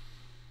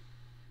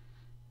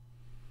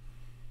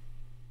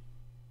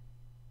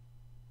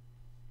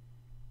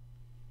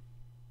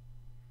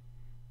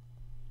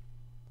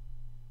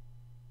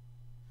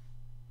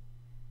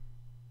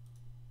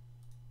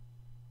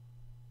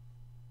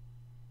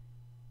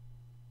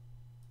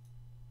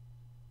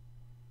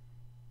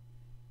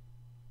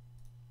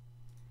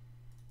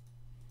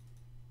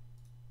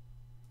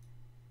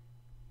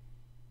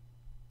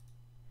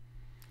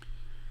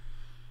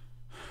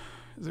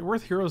 Is it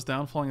worth heroes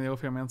downfalling the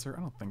Ophiomancer? I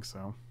don't think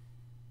so.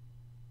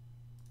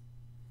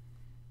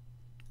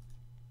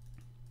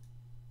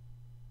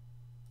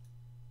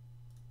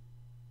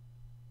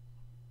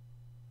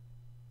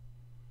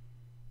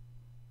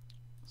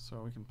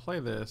 So we can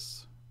play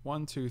this.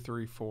 1, 2,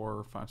 3,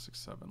 4, 5, 6,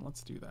 7.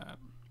 Let's do that.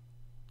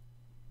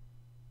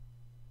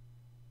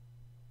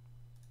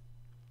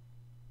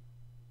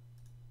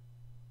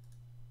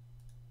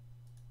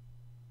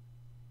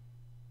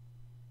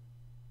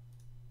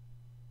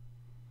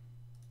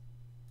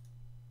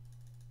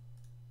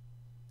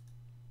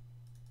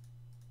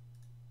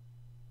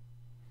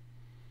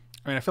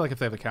 I mean, I feel like if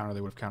they have the counter, they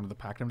would have countered the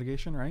pact of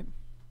negation, right?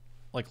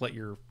 Like, let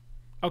your...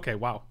 Okay,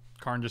 wow.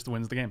 Karn just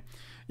wins the game.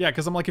 Yeah,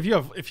 because I'm like, if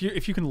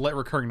you can let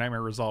Recurring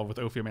Nightmare resolve with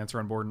Ophiomancer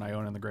on board and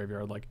Iona in the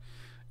graveyard, like,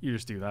 you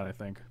just do that, I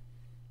think.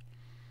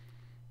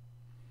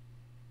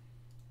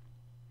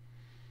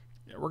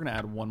 Yeah, we're going to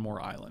add one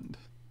more island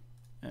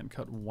and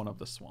cut one of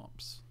the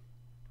swamps.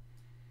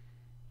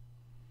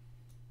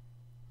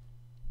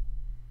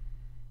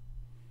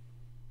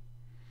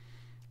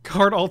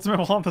 Card ultimate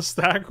while on the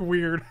stack?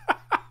 Weird.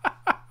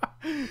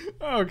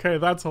 Okay,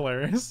 that's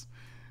hilarious.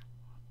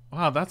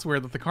 Wow, that's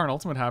weird that the Karn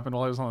ultimate happened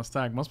while I was on the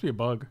stack. Must be a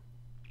bug.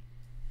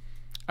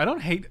 I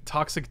don't hate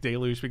Toxic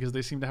Deluge because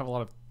they seem to have a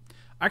lot of...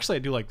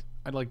 Actually,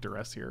 I like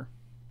Duress here.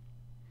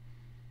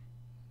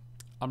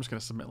 I'm just going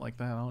to submit like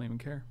that. I don't even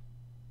care.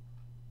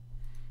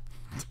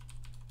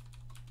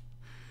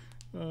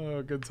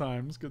 Oh, good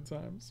times, good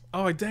times.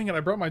 Oh, dang it.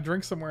 I brought my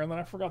drink somewhere and then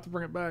I forgot to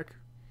bring it back.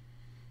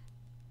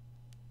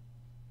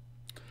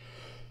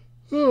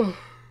 Ugh.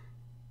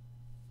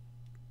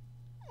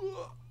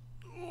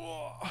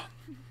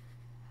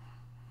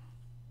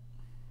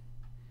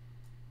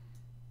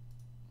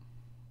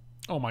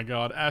 Oh my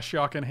god,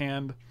 Ashiok in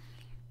hand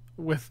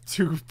with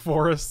 2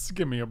 forests.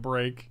 Give me a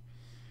break.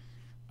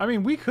 I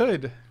mean, we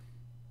could.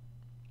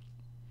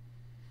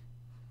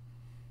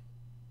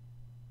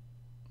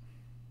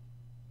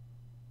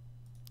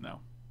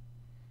 No.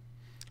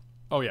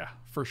 Oh yeah,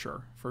 for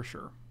sure, for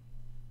sure.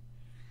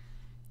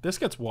 This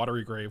gets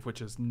Watery Grave, which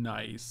is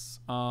nice.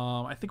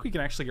 I think we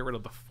can actually get rid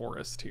of the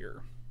forest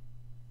here.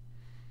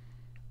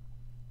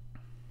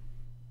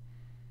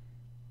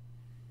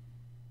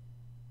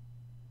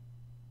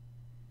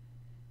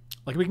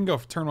 Like, we can go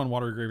turn 1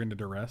 Watery Grave into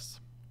Duress.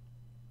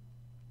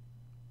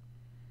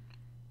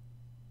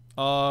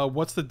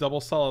 What's the double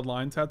solid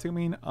line tattoo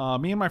mean?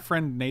 Me and my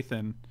friend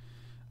Nathan,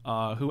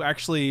 who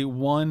actually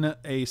won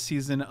a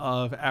season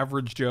of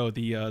Average Joe,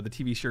 the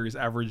TV series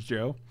Average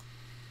Joe.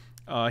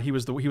 He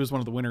was one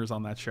of the winners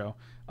on that show.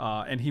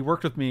 And he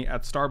worked with me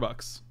at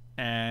Starbucks,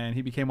 and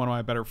he became one of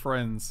my better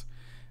friends.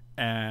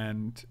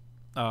 And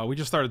we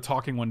just started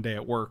talking one day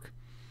at work.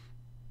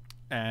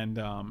 And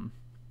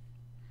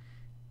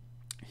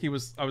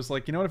I was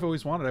like, you know what I've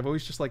always wanted? I've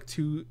always just like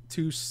two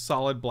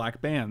solid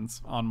black bands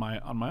on my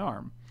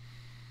arm.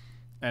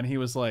 And he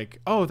was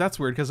like, oh, that's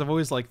weird, because I've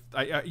always like,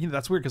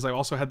 that's weird because I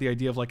also had the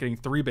idea of like getting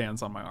 3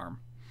 bands on my arm.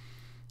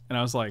 And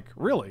I was like,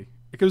 really?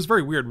 It was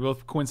very weird. We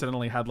both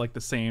coincidentally had like the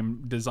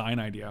same design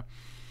idea.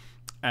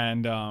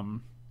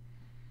 And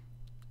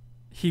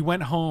he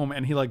went home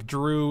and he like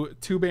drew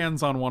 2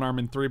 bands on one arm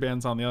and 3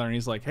 bands on the other. And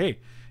he's like, hey,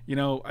 you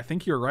know, I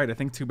think you're right. I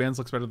think 2 bands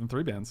looks better than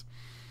 3 bands.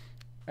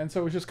 And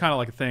so it was just kind of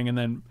like a thing. And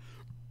then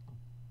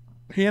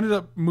he ended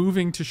up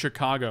moving to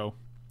Chicago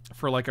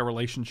for like a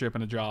relationship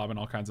and a job and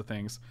all kinds of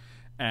things.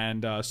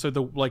 And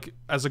so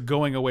as a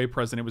going away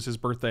present, it was his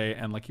birthday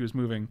and like he was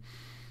moving.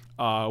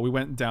 We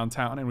went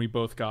downtown and we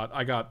both got,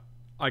 I got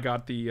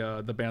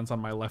the bands on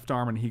my left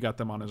arm and he got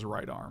them on his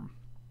right arm.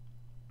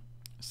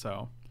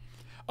 So,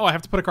 Oh, I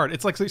have to put a card.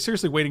 It's like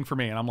seriously waiting for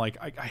me, and I'm like,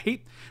 I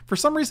hate. For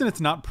some reason, it's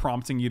not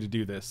prompting you to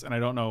do this, and I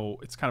don't know.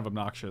 It's kind of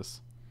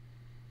obnoxious.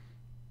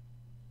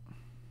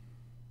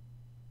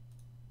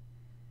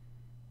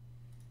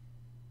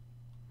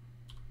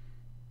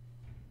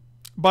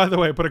 By the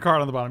way, put a card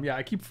on the bottom. Yeah,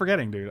 I keep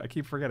forgetting, dude. I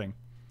keep forgetting.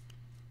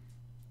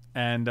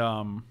 And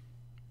oh,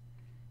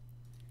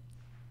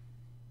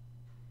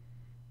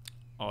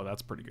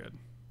 that's pretty good.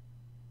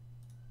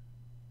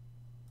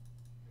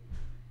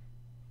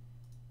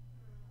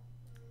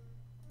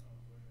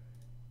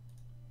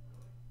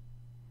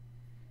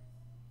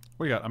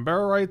 We got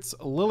Umberarites,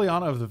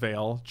 Liliana of the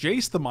Veil,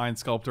 Jace the Mind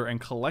Sculptor,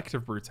 and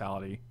Collective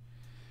Brutality.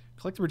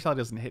 Collective Brutality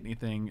doesn't hit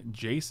anything.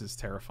 Jace is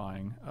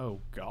terrifying. Oh,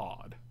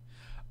 God.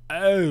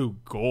 Oh,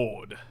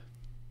 God.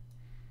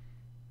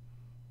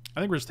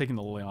 I think we're just taking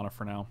the Liliana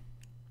for now.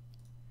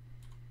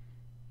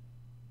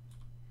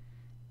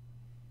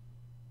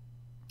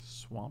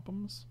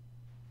 Swampums.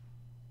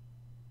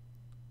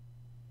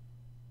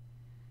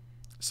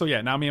 So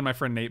yeah, now me and my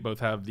friend Nate both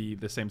have the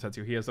same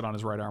tattoo. He has it on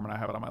his right arm and I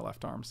have it on my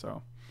left arm.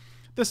 So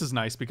this is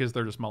nice because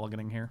they're just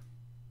mulliganing here.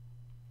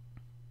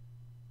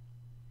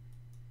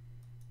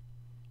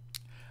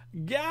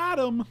 Got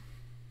him.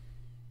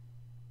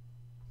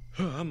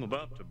 I'm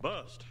about to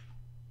bust.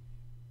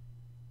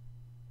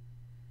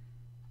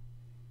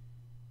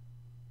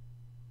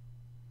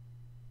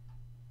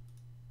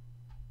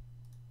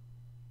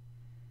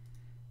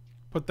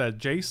 Put that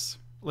Jace.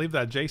 Leave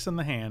that Jace in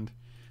the hand.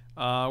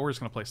 We're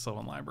just going to play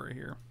Sylvan Library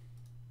here.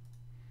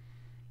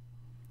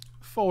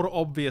 For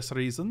obvious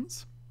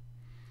reasons.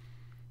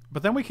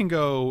 But then we can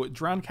go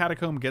Drowned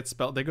Catacomb, get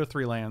spell. They go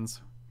 3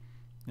 lands.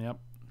 Yep.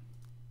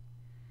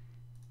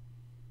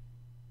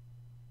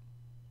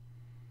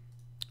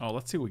 Oh,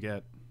 let's see what we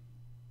get.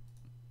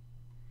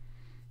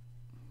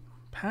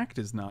 Pact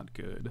is not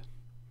good.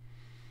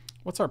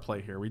 What's our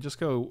play here? We just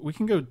go... We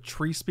can go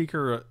Tree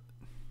Speaker...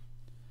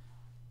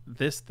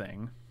 this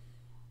thing.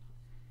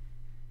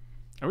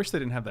 I wish they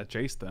didn't have that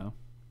Jace, though.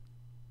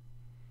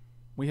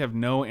 We have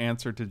no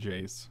answer to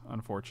Jace,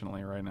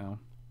 unfortunately, right now.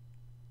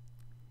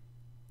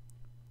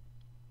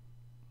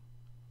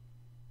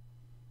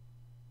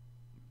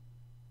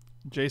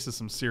 Jace is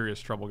some serious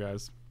trouble,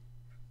 guys.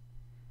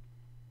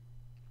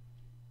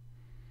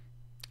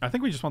 I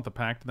think we just want the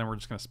Pact, and then we're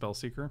just going to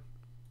Spellseeker.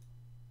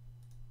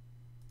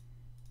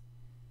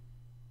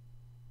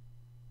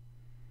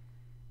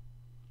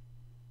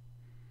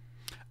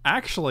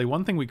 Actually,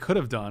 one thing we could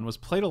have done was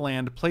play to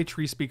land, play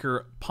Tree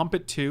Speaker, pump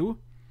it 2.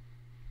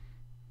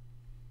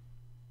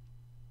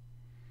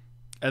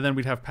 And then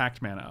we'd have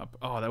Pact mana up.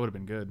 Oh, that would have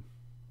been good.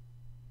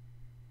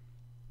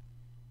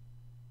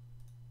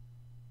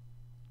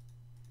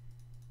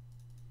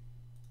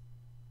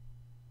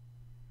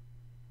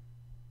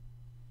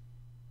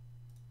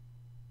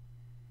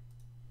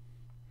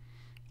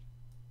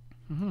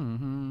 I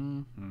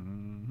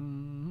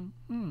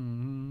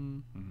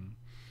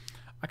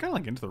kind of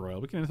like Into the Royal.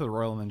 We can Into the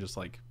Royal and then just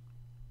like...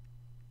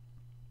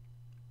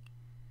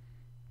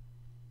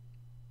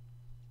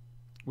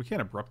 We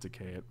can't Abrupt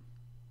Decay it.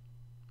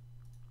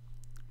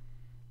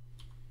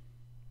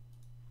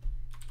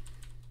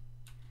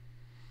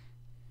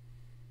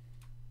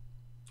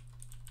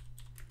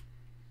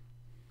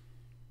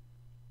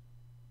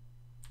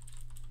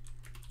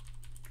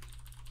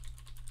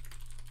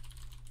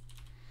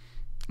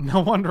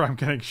 No wonder I'm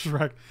getting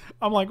Shrek.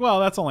 I'm like, well,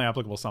 that's only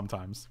applicable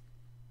sometimes.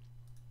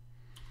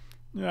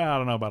 Yeah, I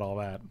don't know about all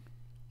that.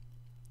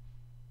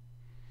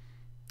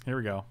 Here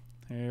we go.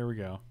 Here we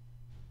go.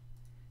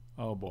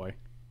 Oh boy.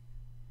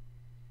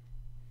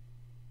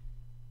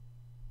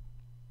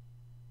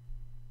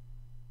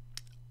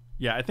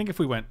 Yeah, I think if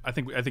we went, I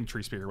think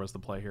Tree Speaker was the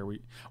play here.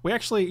 We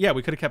actually, yeah,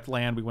 we could have kept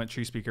land. We went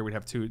Tree Speaker. We'd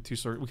have two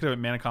sort. We could have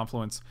Mana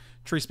Confluence,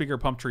 Tree Speaker,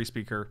 Pump Tree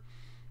Speaker,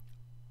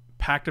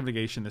 Pact of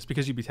Negation. This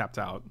because you'd be tapped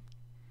out.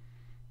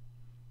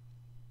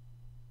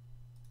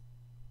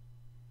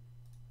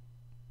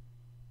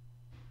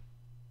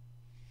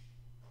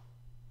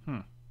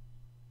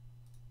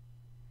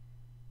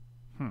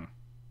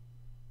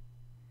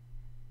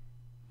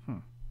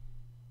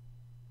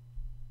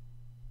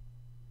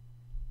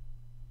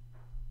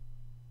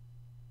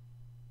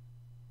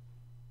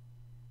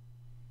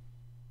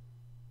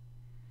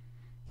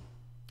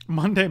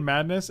 Monday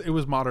Madness. It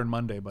was Modern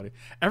Monday, buddy.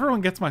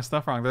 Everyone gets my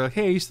stuff wrong. They're like,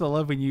 "Hey, I used to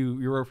love when you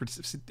wrote for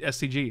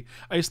SCG.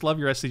 I used to love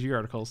your SCG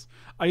articles.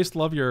 I used to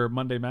love your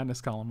Monday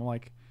Madness column." I'm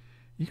like,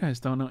 you guys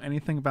don't know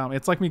anything about me.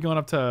 It's like me going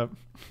up to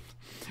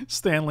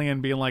Stanley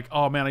and being like,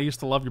 "Oh man, I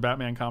used to love your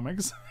Batman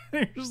comics."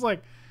 You're just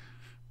like,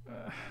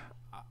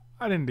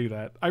 I didn't do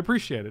that. I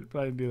appreciate it,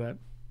 but I didn't do that.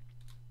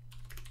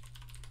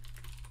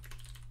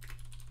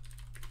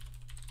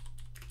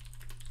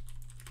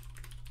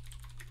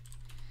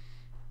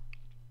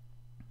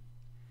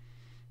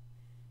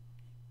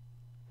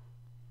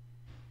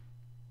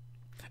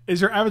 Is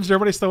your average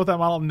everybody still with that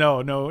model?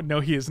 No,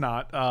 he is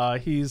not.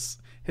 His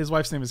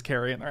wife's name is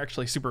Carrie, and they're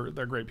actually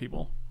they're great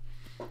people.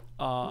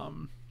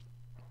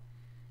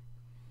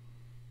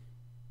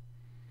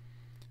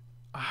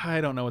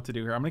 I don't know what to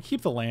do here. I'm going to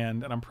keep the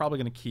land, and I'm probably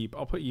going to keep...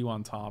 I'll put you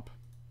on top.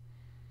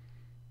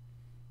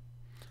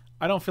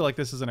 I don't feel like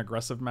this is an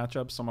aggressive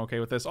matchup, so I'm okay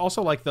with this.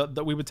 Also, like,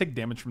 we would take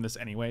damage from this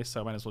anyway, so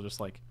I might as well just,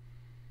 like...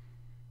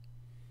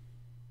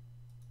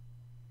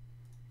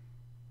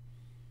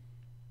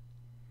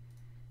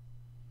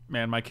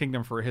 Man, my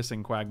kingdom for a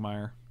hissing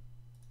quagmire.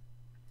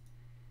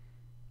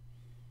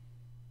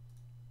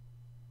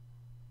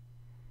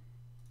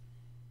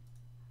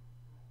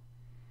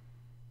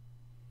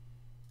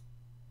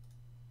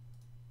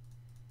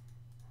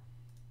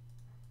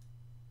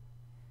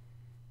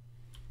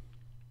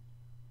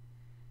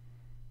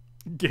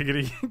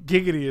 Giggity.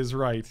 Giggity is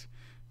right.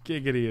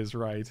 Giggity is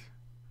right.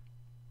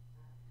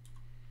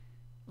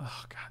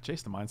 Oh, God.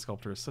 Jace the Mind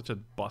Sculptor is such a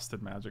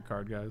busted Magic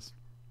card, guys.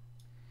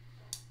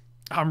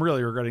 I'm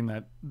really regretting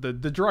that. The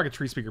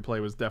Derogatory Speaker play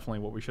was definitely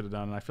what we should have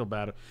done, and I feel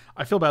bad.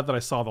 I feel bad that I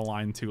saw the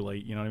line too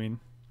late, you know what I mean?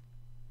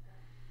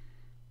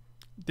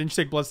 Didn't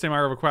you take Bloodstained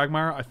Mire over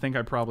Quagmire? I think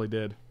I probably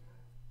did.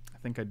 I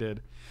think I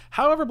did.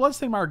 However,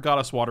 Bloodstained Mire got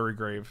us Watery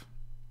Grave,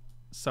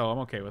 so I'm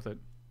okay with it.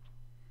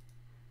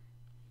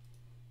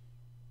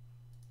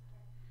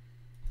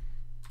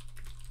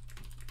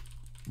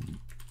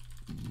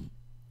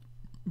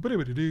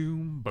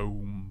 Boom,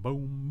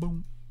 boom,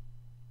 boom.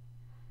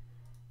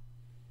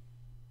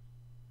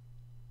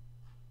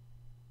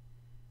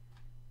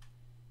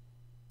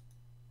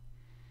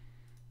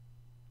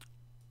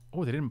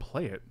 Oh, they didn't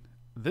play it.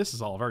 This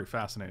is all very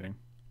fascinating.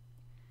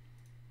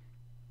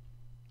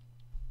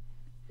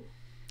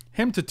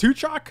 Him to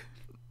Tuchok?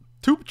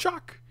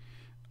 Toopchok?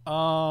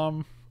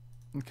 I'm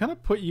gonna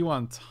put you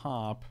on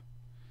top.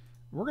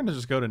 We're gonna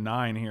just go to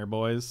 9 here,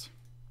 boys.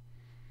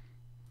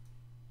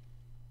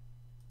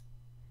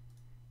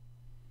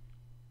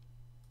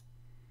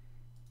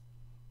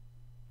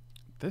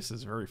 This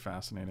is very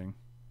fascinating.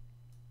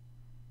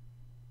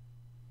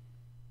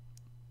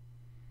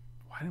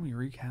 Why didn't we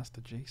recast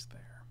the Jace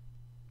there?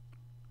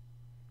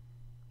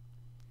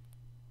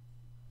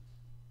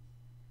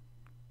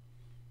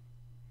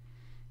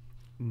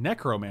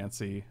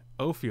 Necromancy.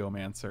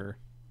 Ophiomancer.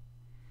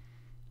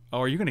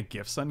 Oh, are you going to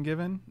Gift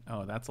Sungiven?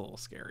 Oh, that's a little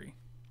scary.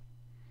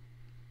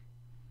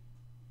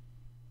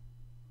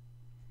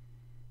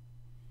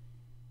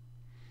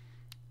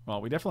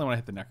 Well, we definitely want to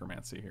hit the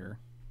Necromancy here.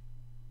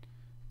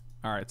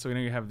 Alright, so we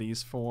know you have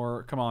these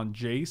 4. Come on,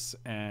 Jace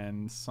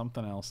and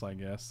something else, I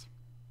guess.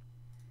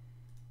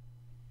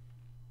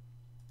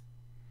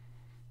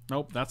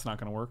 Nope, that's not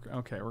going to work.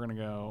 Okay, we're going to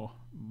go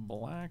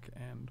black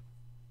and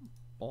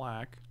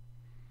black.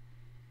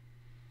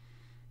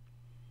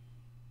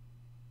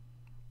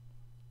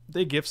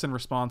 They gifts in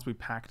response. We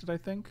packed it, I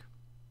think.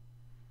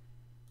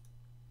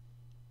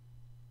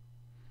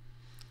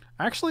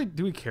 Actually,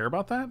 do we care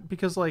about that?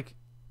 Because, like...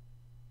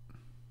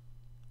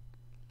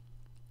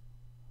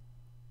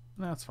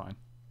 That's fine.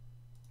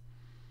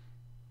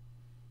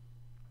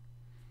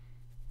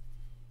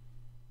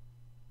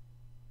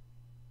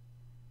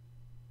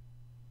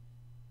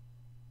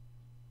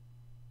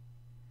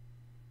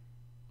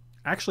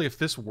 Actually, if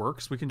this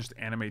works, we can just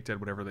animate dead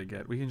whatever they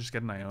get. We can just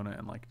get an Iona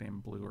and, like, name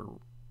blue or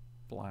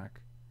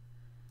black.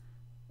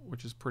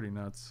 Which is pretty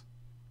nuts.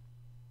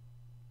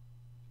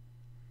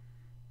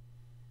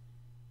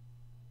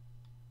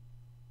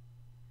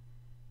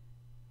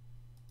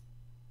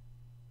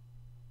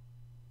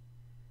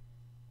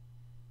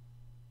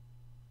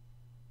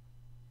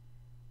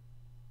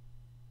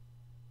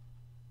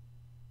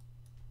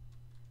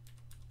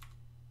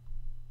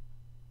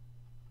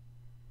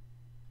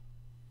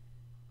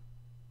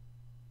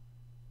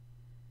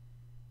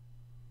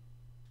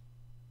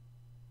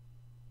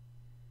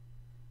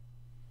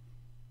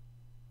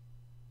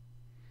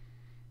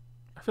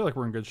 I feel like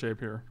we're in good shape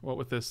here. What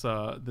with this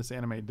this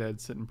animate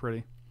dead sitting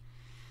pretty.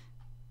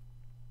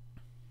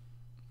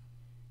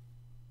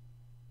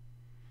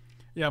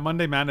 Yeah,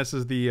 Monday Madness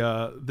is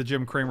the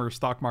Jim Cramer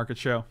stock market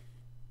show.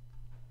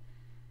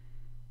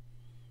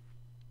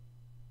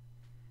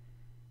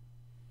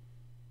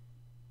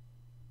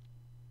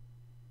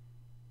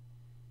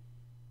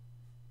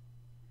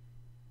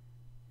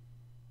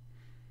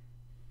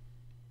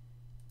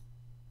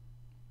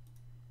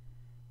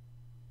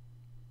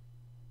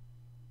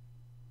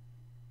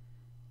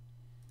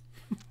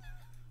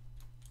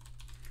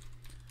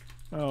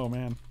 Oh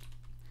man,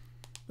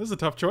 this is a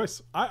tough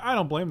choice. I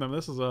don't blame them.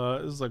 This is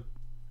a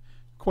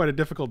quite a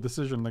difficult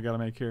decision they got to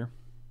make here.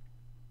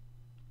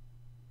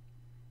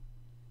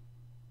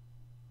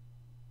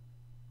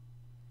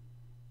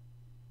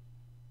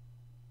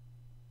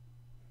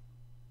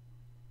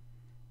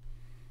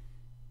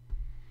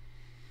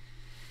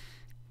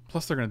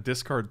 Plus, they're going to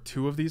discard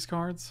 2 of these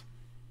cards.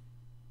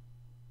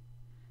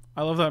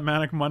 I love that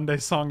Manic Monday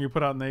song you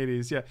put out in the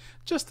 80s. Yeah.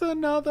 Just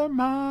another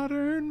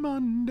modern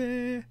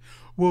Monday.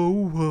 Whoa,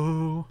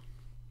 whoa.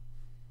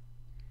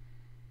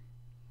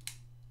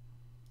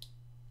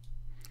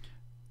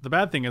 The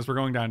bad thing is we're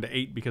going down to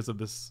 8 because of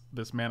this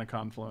mana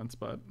confluence,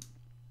 but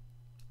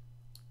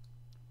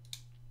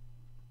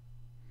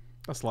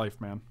that's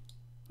life, man.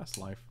 That's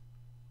life.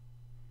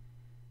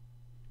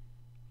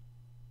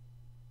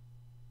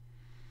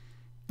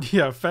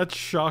 Yeah, fetch,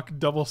 shock,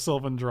 double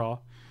Sylvan draw.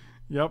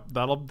 Yep,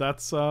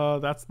 that's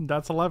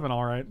 11,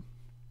 all right.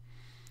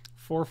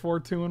 4, 4,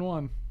 2, and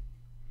 1.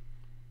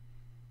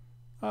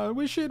 I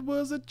wish it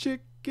was a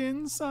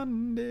chicken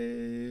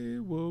Sunday.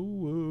 Whoa,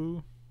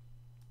 whoa.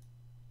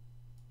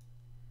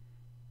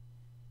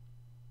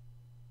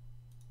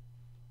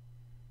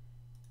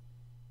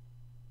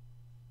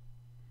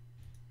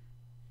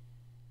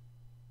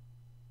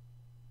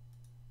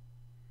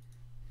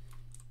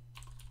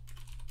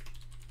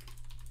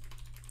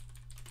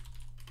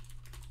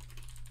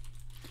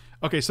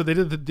 Okay, so they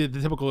did the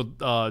typical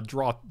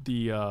draw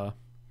the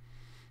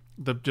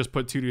just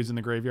put 2 dudes in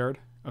the graveyard.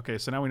 Okay,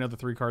 so now we know the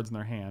 3 cards in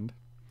their hand.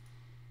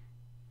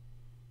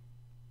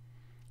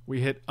 We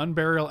hit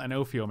Unburial and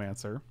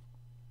Ophiomancer.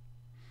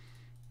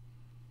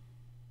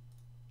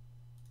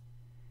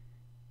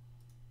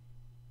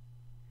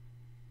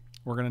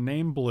 We're gonna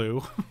name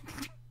blue.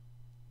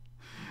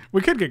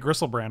 We could get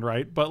Gristlebrand,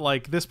 right? But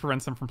like this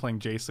prevents them from playing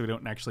Jace, so we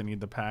don't actually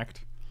need the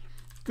Pact.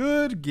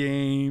 Good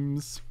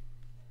games.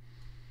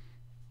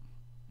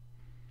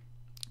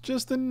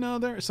 Just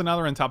another. So now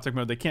they're in top deck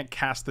mode. They can't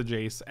cast the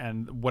Jace,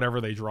 and whatever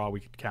they draw, we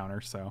could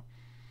counter. So,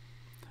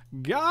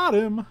 got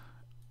him.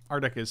 Our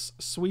deck is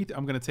sweet.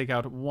 I'm gonna take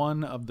out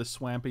one of the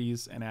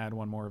Swampies and add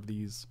one more of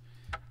these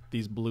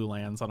blue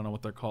lands. I don't know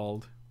what they're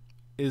called.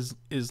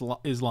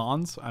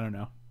 Islans? I don't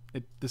know.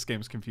 This game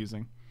is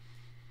confusing.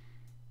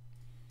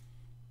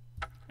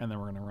 And then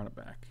we're gonna run it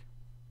back.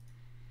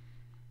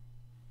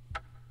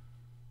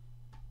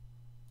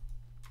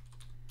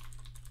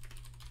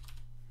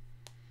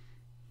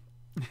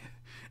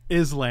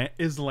 Island?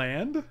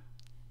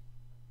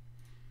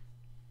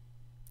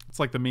 It's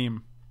like the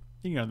meme.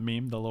 You know the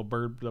meme, the little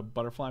bird, the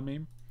butterfly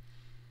meme.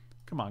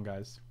 Come on,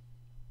 guys.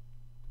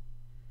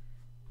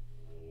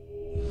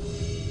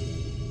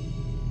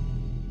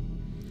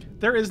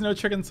 There is no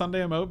Chicken Sunday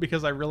emote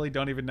because I really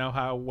don't even know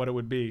what it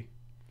would be.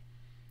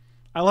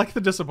 I like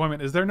the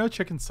disappointment. Is there no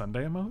Chicken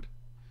Sunday emote?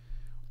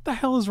 What the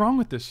hell is wrong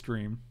with this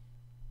stream?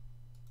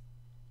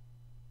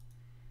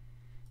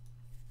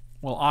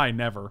 Well, I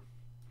never.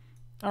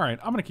 Alright,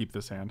 I'm going to keep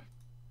this hand.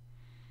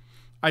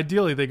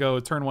 Ideally, they go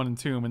turn 1 and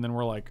Tomb, and then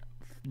we're like,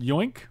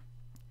 yoink.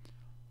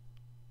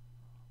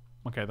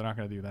 Okay, they're not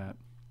going to do that.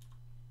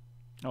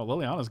 Oh,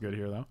 Liliana's good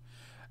here, though.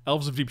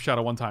 Elves of Deep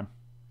Shadow 1 time.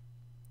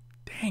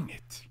 Dang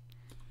it.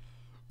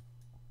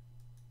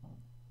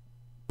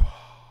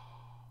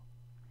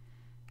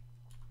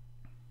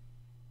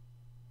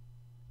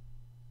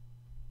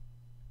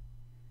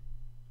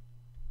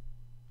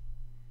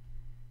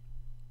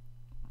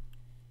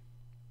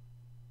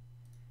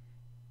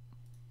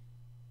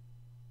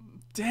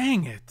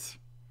 Dang it.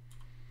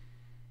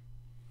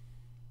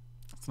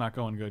 It's not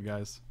going good,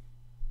 guys.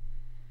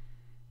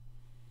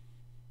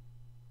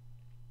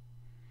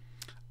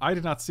 I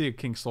did not see a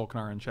King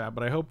Solknar in chat,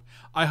 but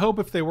I hope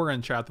if they were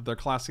in chat that they're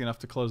classy enough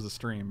to close the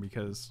stream,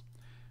 because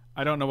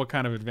I don't know what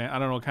kind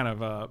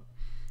of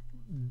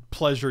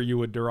pleasure you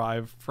would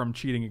derive from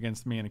cheating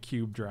against me in a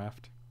cube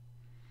draft.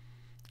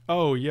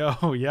 Oh,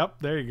 yo, yep,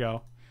 there you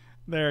go.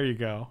 There you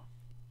go.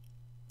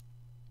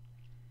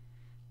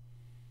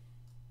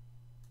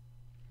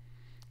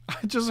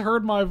 I just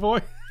heard my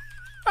voice.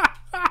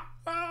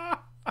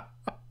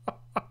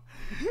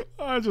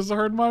 I just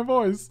heard my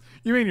voice.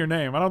 You mean your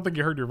name. I don't think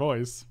you heard your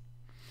voice.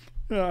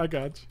 Yeah, I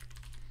got you.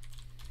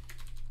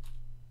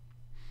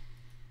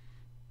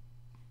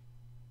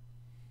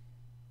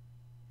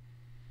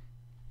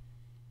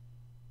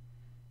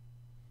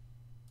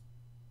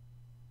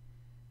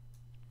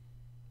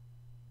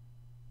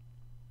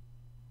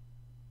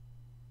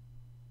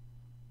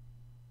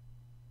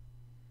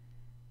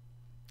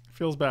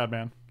 Feels bad,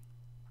 man.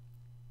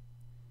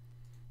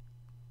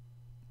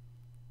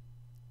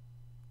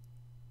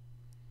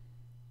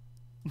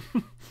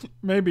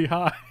 Maybe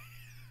high.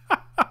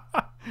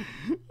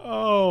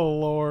 Oh,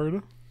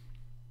 Lord.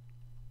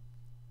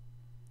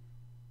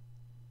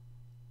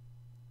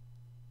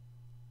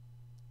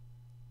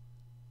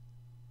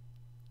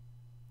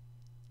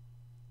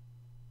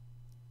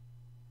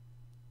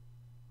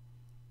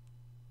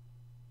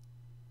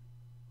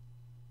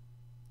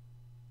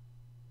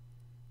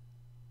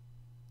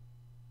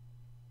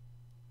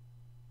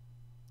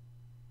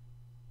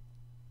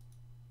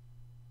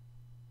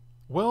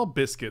 Well,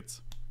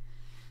 biscuits.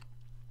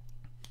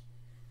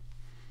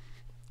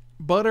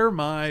 Butter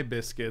my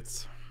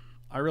biscuits.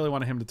 I really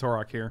want to him to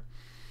Torok here.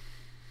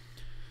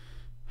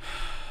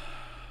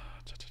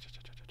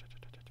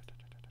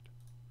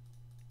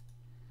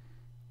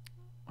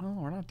 Well,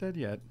 we're not dead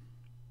yet.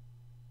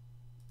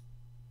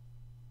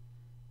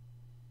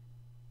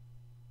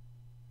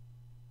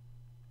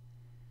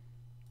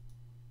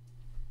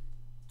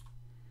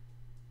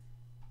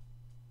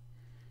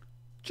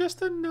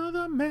 Just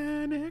another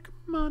manic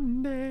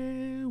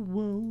Monday.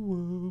 Whoa,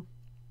 whoa.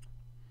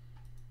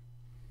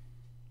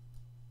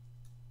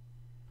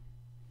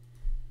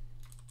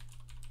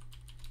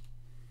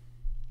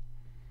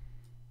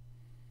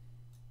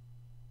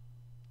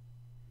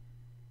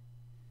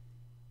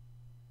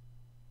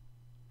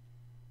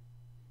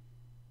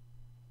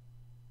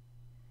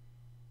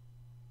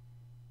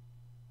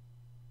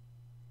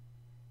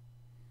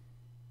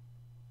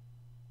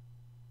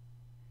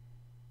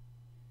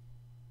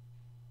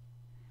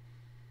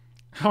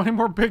 How many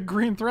more big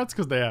green threats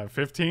could they have?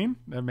 15?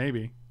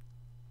 Maybe.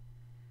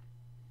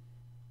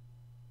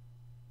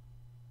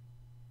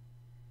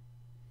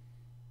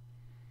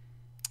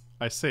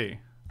 I see.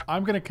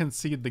 I'm going to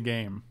concede the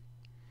game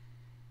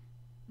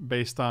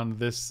based on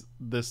this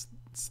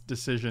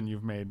decision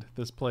you've made.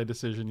 This play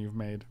decision you've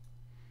made.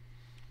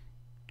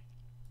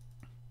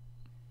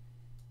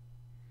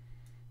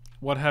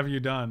 What have you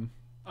done?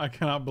 I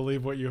cannot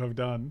believe what you have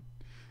done.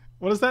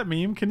 What is that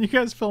meme? Can you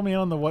guys fill me in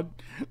on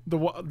the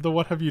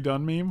what have you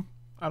done meme?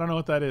 I don't know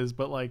what that is,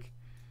 but like,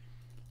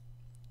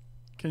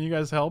 can you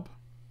guys help?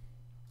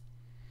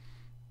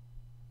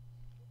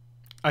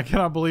 I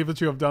cannot believe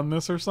that you have done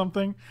this or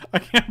something. I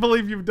can't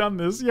believe you've done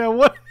this. Yeah,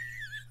 what?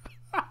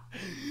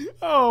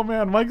 Oh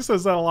man, Mike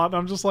says that a lot, and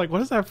I'm just like,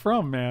 what is that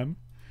from, man?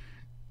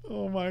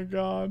 Oh my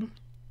god.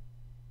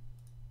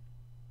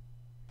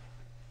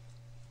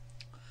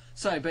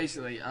 So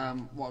basically,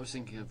 what I was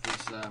thinking of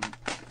was,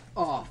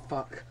 oh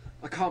fuck,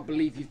 I can't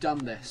believe you've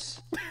done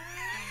this.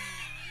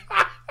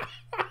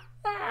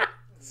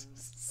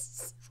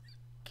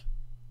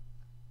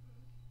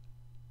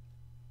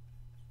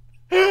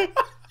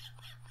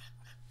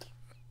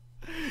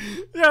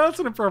 Yeah, that's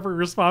an appropriate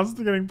response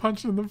to getting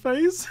punched in the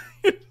face.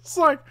 It's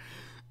like,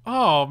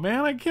 oh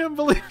man, I can't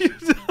believe you've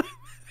done I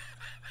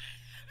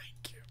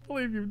can't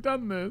believe you've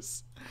done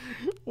this.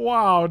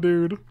 Wow,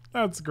 dude.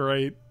 That's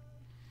great.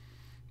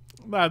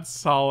 That's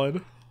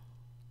solid.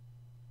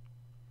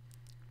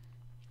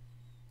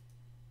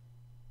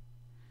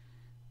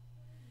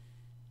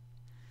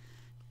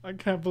 I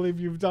can't believe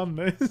you've done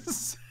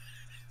this.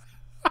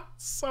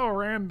 So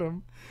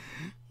random.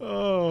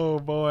 Oh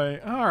boy.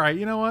 All right,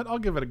 you know what? I'll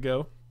give it a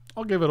go.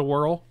 I'll give it a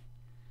whirl.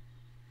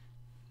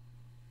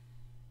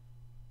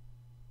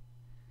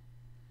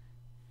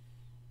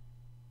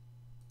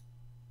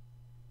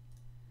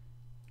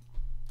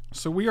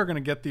 So we are going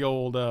to get the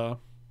old, you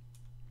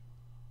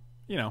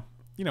know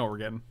what we're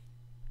getting.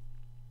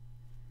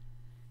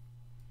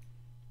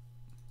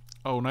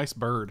 Oh, nice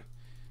bird.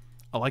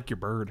 I like your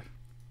bird.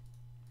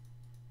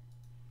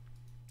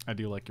 I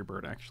do like your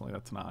bird, actually.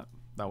 That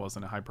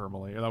wasn't a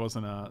hyperbole. That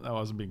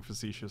wasn't being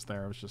facetious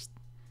there. It was just,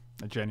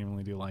 I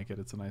genuinely do like it.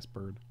 It's a nice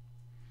bird.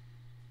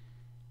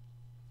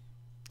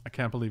 I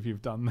can't believe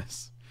you've done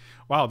this.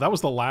 Wow, that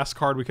was the last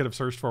card we could have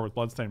searched for with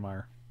Bloodstained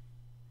Mire.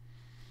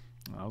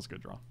 Oh, that was a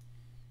good draw.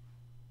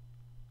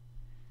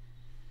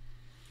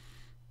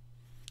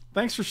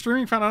 Thanks for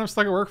streaming. Found out I'm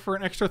stuck at work for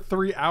an extra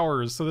 3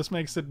 hours, so this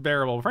makes it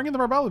bearable. Frank and the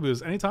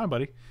Barbalaboos, anytime,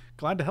 buddy.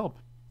 Glad to help.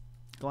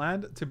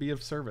 Glad to be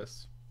of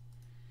service.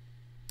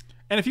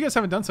 And if you guys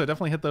haven't done so,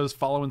 definitely hit those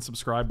follow and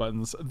subscribe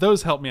buttons.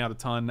 Those help me out a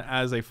ton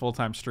as a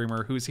full-time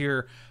streamer who's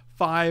here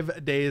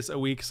 5 days a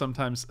week,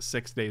 sometimes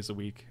 6 days a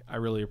week. I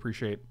really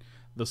appreciate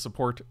the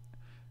support,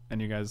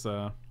 and you guys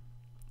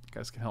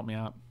can help me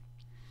out.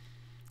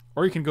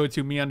 Or you can go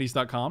to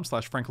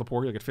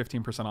meundies.com/FrankLepore. You'll get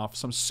 15% off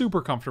some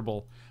super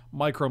comfortable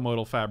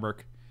micromodal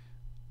fabric,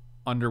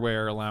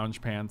 underwear,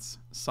 lounge pants,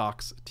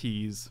 socks,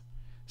 tees,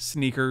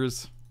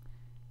 sneakers,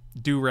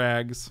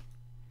 do-rags,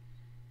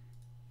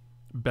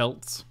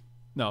 belts.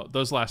 No,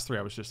 those last three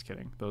I was just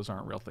kidding. Those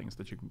aren't real things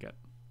that you can get.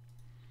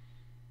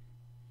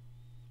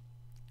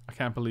 I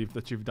can't believe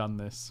that you've done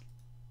this.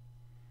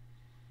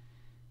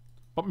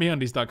 But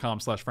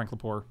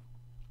meundies.com/FrankLepore.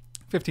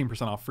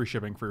 15% off, free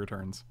shipping, free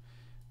returns.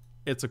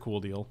 It's a cool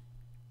deal.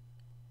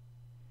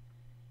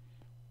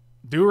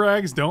 Do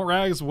rags, don't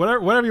rags,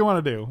 whatever you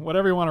want to do.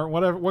 Whatever you want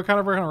to, what kind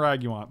of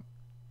rag you want.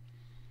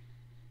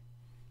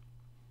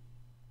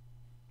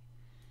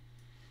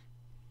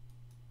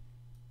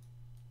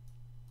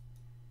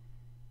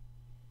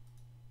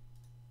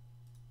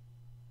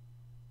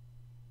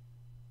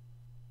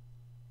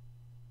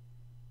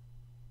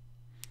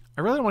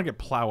 I really don't want to get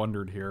plow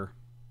undered here.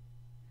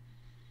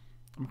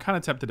 I'm kind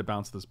of tempted to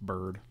bounce this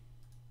bird.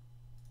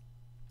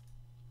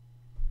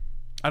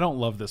 I don't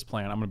love this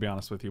plan, I'm going to be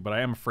honest with you, but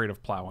I am afraid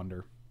of plow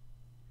under.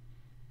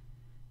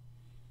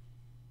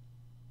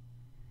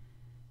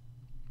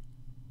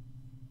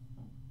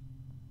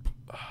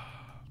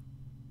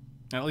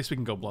 And at least we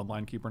can go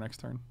Bloodline Keeper next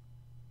turn.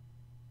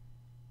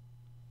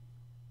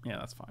 Yeah,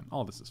 that's fine.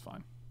 All this is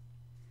fine.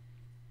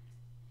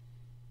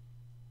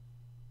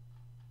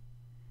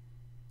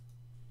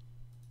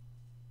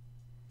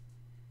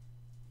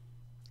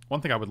 One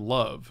thing I would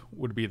love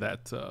would be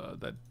that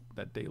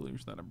that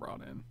deluge that I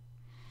brought in.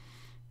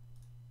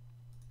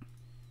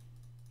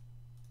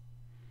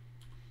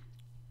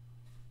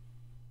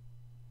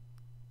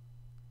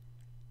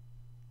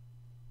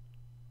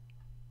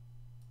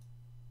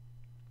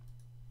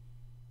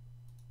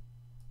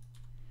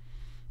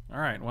 All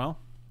right, well,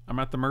 I'm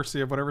at the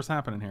mercy of whatever's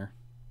happening here.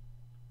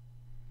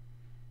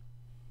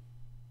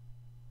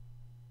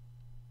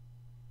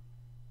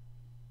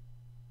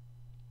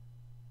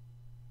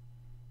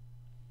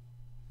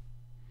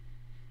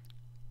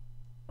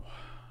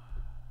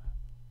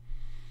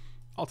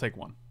 I'll take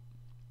one.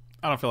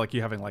 I don't feel like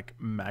you having like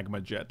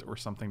Magma Jet or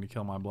something to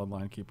kill my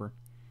Bloodline Keeper.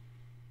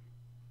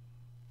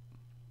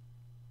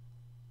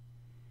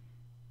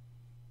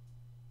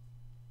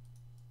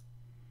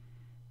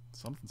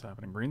 Something's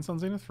happening. Green Sun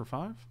Zenith for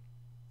 5.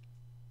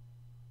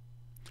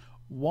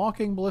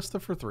 Walking Ballista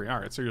for 3.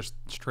 Alright, so you're just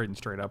trading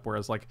straight up.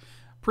 Whereas, like,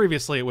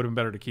 previously it would have been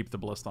better to keep the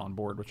Ballista on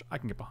board, which I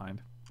can get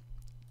behind.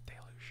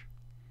 Deluge.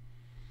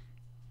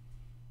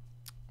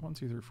 1,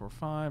 2, 3, 4,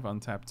 5.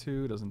 Untap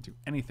 2. Doesn't do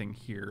anything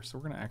here. So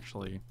we're going to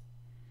actually...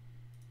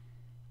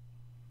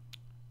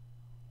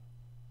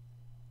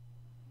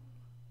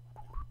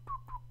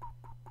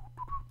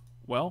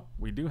 Well,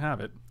 we do have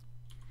it.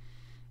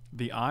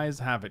 The eyes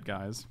have it,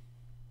 guys.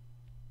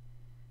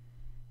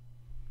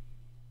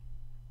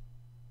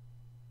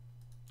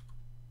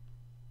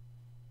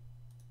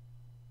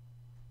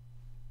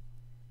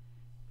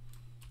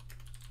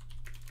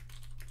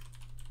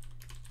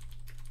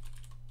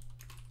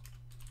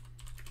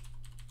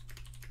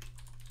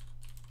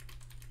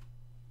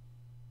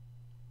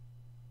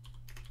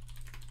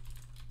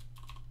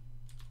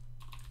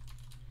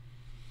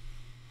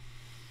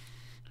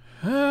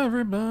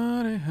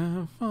 Everybody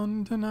have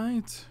fun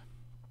tonight.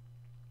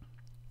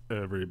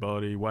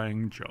 Everybody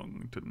Wang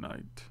Chung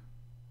tonight.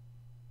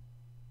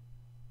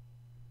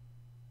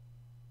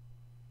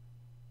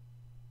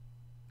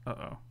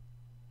 Uh-oh.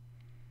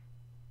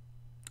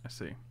 I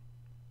see.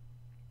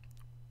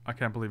 I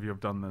can't believe you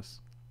have done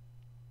this.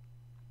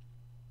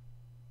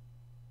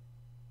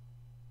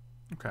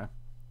 Okay.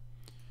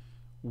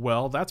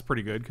 Well, that's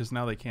pretty good, because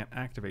now they can't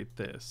activate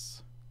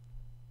this.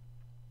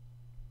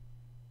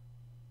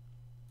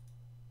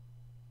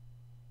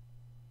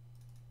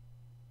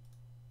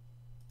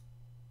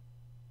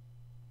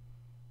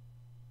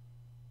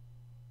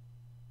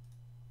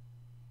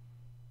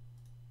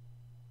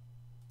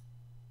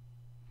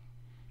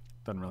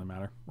 Doesn't really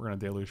matter. We're going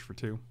to deluge for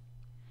 2.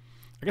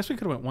 I guess we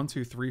could have went 1,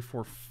 2, 3,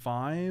 4,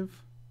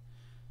 5.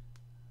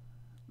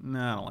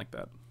 Nah, I don't like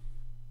that.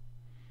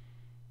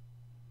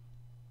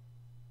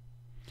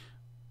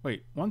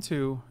 Wait, 1,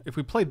 2. If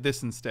we played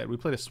this instead, we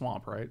played a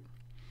swamp, right?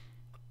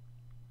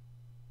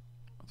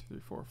 1, 2, 3,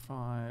 4,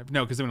 5.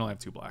 No, because then we only have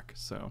 2 black,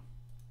 so...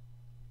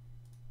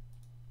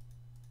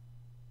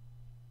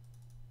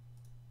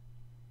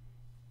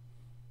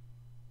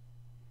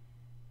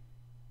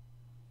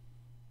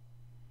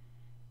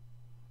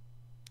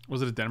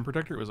 Was it a Den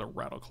Protector? It was a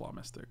Rattleclaw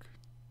Mystic.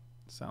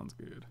 Sounds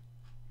good.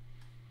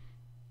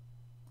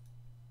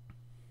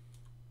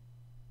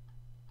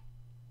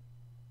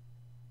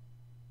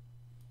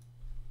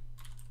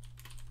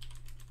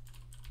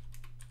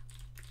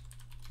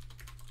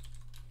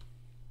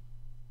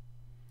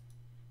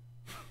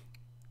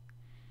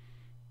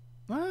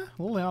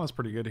 Liliana's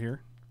pretty good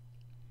here.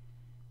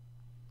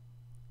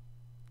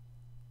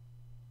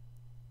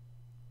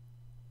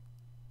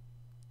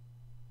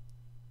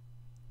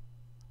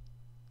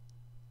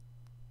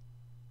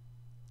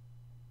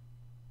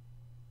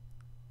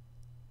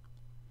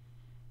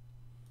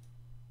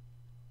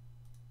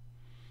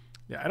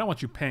 Yeah, I don't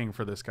want you paying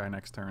for this guy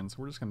next turn, so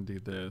we're just going to do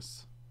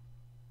this.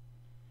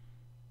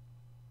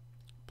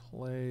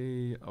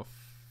 Play a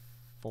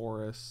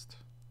forest.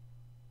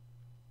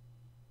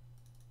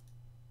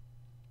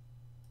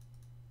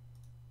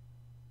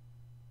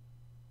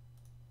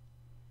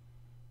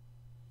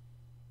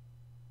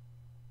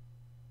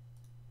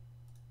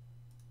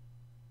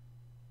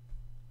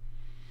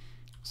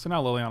 So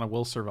now Liliana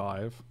will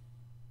survive.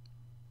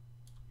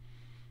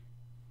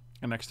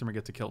 And next turn we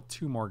get to kill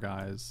 2 more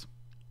guys.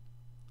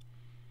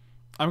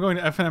 I'm going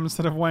to FNM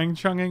instead of Wang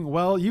Chunging.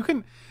 Well, you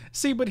can...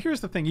 See, but here's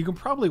the thing. You can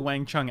probably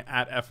Wang Chung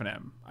at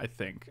FNM, I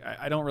think.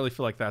 I don't really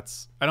feel like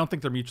that's... I don't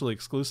think they're mutually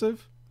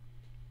exclusive.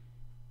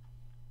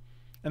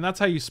 And that's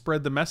how you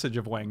spread the message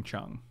of Wang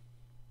Chung.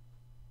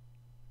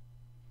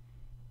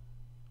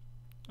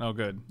 Oh,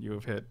 good. You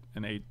have hit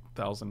an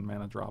 8,000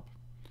 mana drop.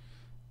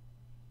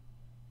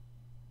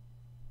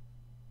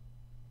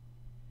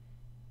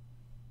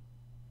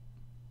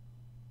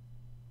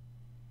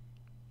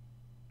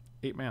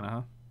 Eight mana,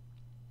 huh?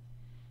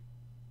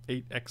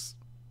 8x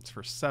is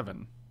for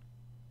 7.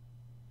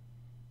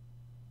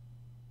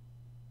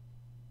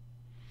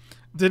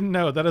 Didn't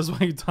know. That is why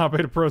you top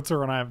 8 a Pro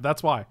Tour and I have.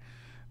 That's why.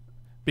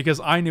 Because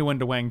I knew when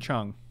to Wang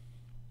Chung.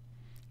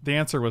 The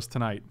answer was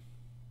tonight.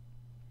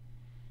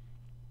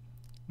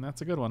 And that's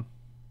a good one.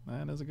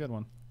 That is a good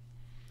one.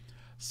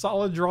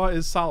 Solid draw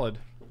is solid.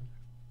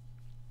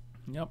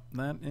 Yep,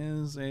 that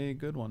is a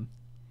good one.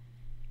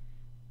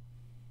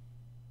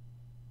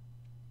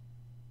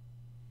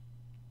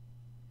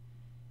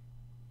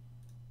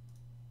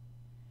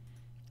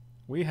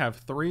 We have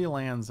 3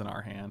 lands in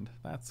our hand.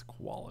 That's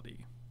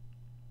quality.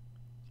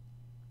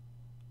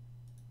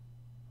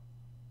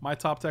 My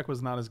top deck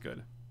was not as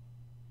good.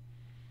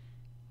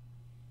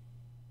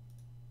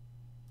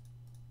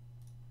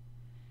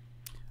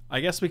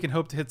 I guess we can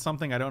hope to hit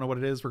something. I don't know what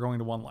it is. We're going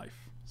to 1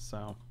 life.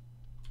 So...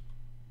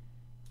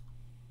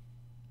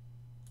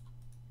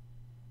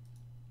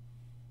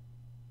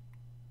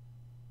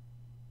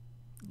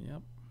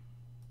 Yep.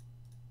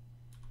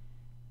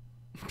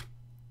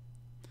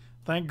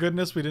 Thank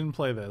goodness we didn't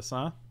play this,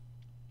 huh?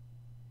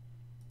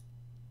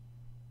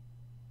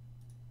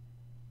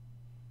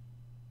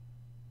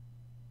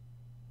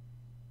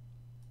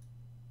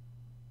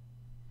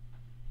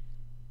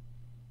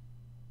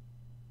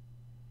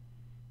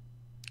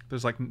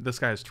 There's like, this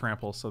guy has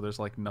trample, so there's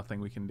like nothing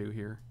we can do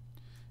here.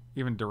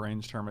 Even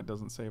deranged hermit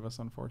doesn't save us,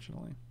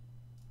 unfortunately.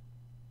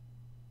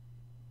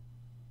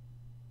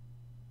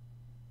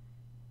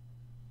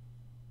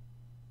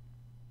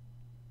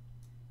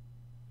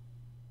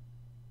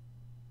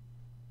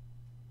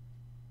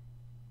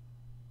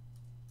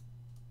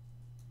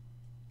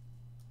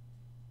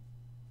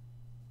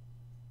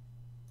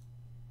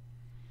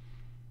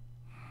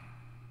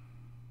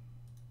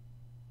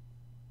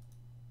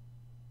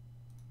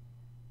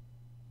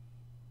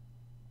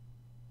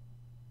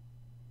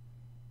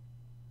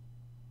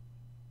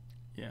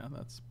 Yeah,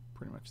 that's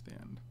pretty much the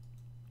end.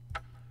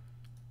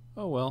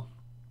 Oh well.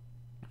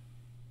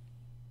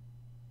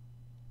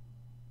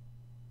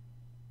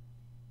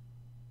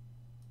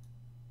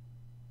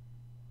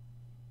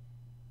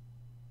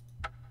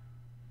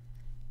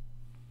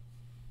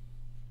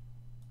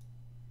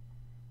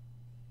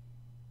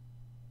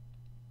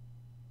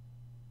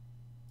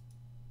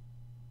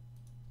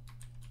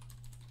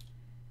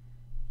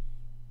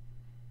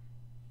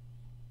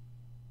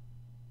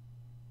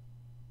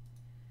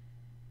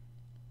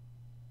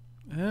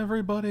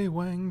 Everybody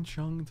Wang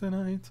Chung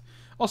tonight.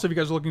 Also, if you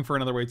guys are looking for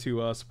another way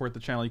to support the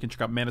channel, you can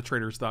check out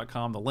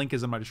manatraders.com. The link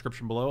is in my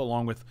description below,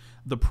 along with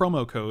the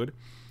promo code.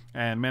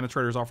 And Mana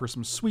Traders offers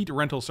some sweet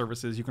rental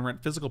services. You can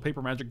rent physical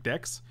paper Magic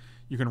decks.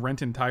 You can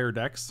rent entire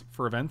decks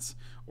for events.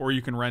 Or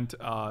you can rent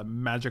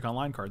Magic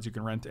Online cards. You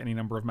can rent any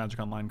number of Magic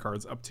Online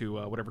cards up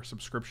to whatever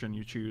subscription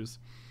you choose.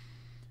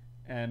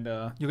 And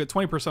you'll get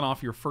 20%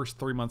 off your first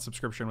 3-month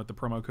subscription with the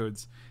promo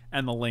codes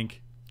and the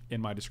link in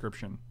my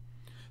description.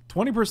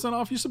 20%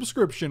 off your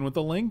subscription with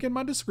the link in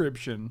my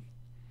description.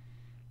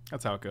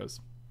 That's how it goes.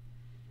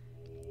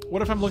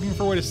 What if I'm looking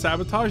for a way to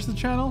sabotage the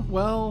channel?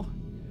 Well,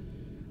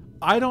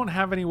 I don't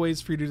have any ways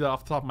for you to do that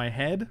off the top of my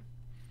head,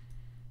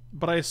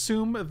 but I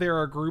assume there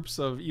are groups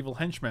of evil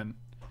henchmen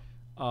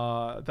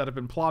that have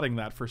been plotting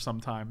that for some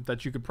time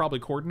that you could probably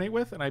coordinate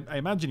with, and I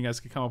imagine you guys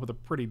could come up with a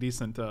pretty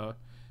decent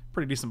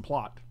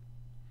plot.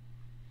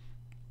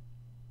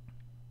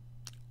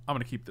 I'm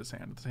gonna keep this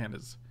hand. This hand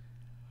is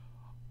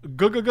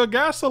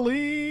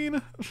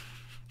gasoline.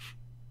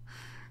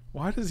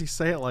 Why does he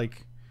say it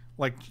like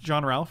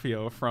John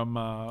Ralphio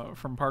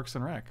from Parks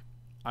and Rec?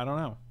 I don't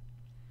know.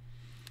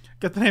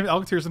 Get the name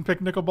Elktears and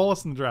pick Nicol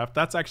Bolas in the draft.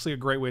 That's actually a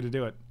great way to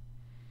do it.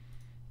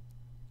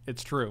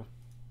 It's true.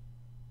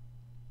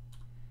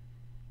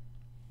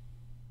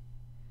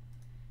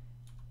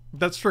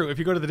 That's true. If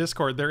you go to the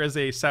Discord, there is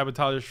a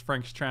Sabotage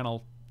Frank's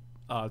channel.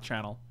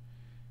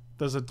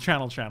 There's a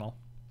channel.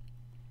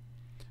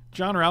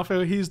 John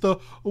Ralphio, he's the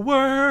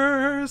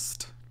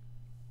worst.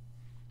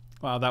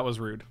 Wow, that was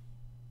rude.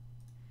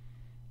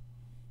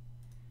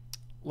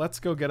 Let's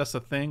go get us a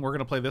thing. We're going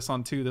to play this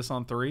on 2, this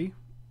on 3.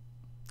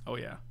 Oh,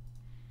 yeah.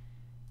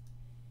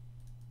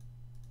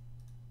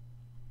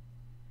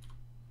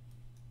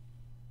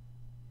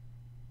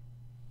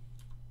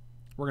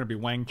 We're going to be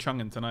Wang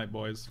Chunging tonight,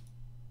 boys.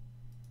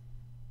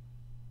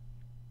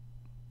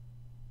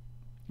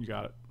 You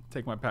got it.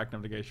 Take my pack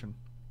navigation.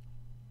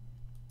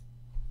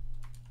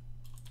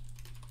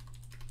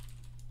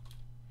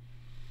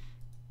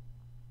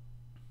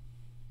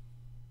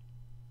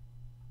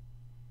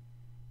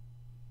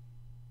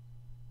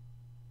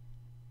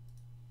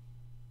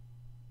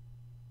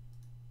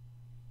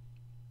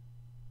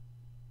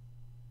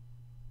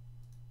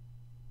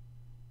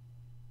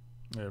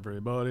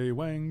 Everybody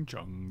Wang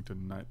Chung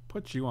tonight.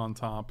 Put you on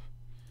top.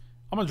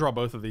 I'm going to draw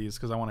both of these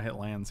because I want to hit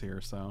lands here,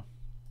 so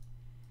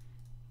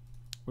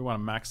we want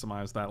to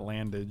maximize that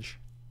landage.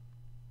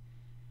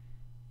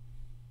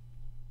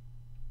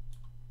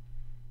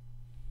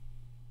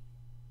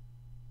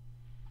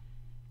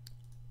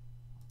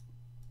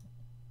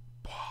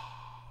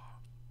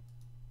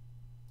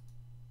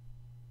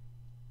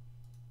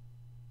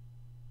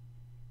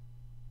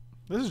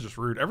 This is just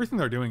rude. Everything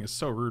they're doing is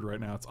so rude right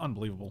now. It's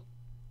unbelievable.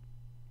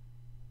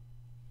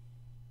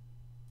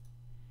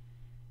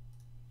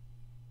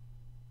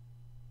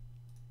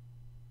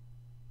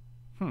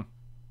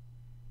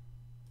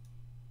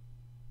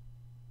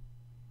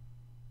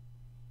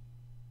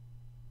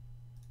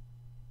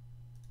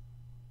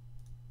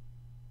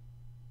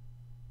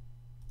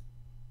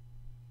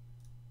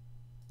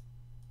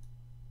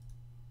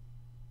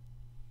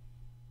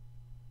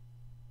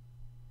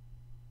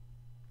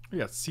 We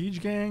got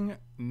Siege Gang,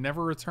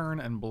 Never Return,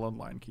 and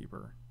Bloodline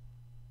Keeper.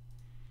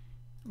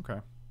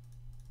 Okay.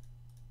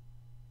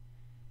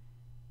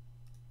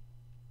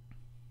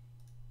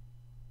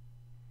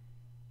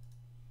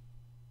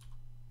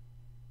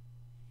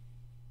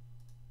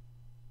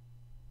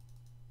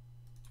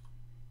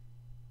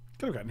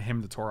 Could have gotten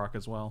him to Torok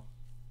as well.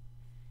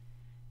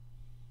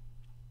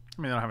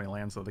 I mean, they don't have any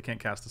lands, though. They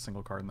can't cast a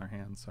single card in their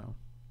hand, so.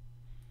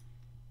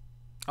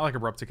 I like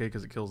Abrupt Decay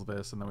because it kills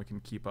this, and then we can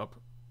keep up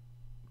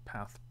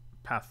Path.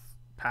 I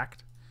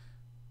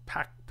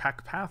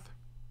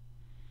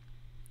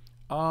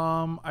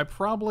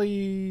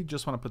probably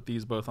just want to put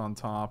these both on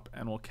top,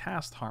 and we'll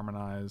cast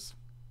Harmonize.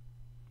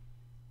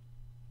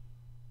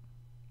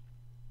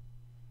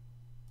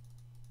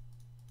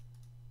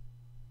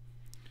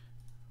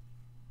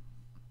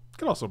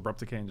 also Abrupt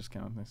Decay and just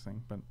count this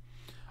thing, but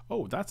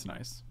oh, that's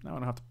nice. Now I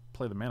don't have to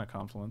play the Mana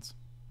Confluence.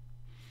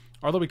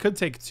 Although we could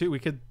take 2. We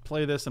could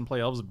play this and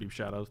play Elves of Deep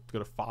Shadow to go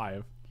to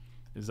 5.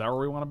 Is that where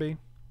we want to be?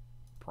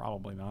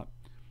 Probably not.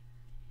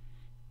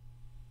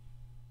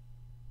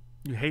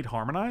 You hate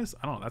Harmonize?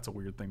 I don't know. That's a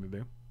weird thing to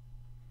do.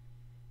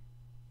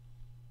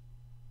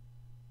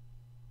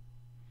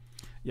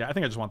 Yeah, I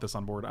think I just want this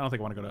on board. I don't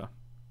think I want to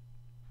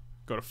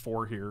go to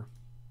 4 here.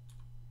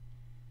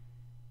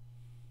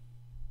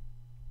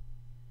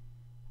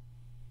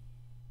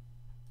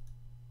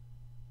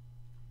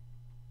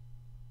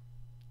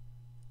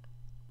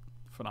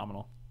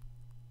 Phenomenal.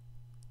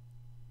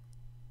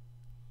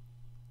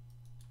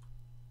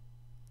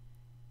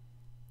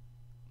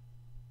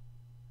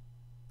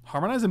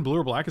 Harmonize in blue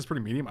or black is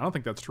pretty medium. I don't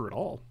think that's true at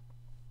all.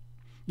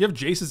 You have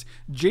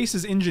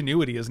Jace's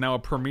Ingenuity is now a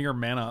premier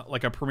mana,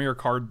 like a premier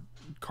card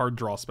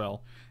draw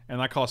spell, and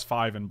that costs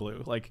 5 in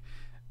blue. Like,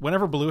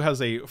 whenever blue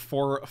has a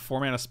 4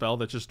 mana spell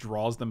that just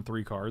draws them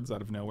 3 cards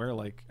out of nowhere,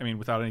 like, I mean,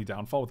 without any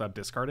downfall, without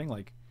discarding,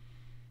 like,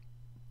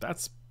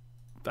 that's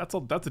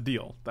a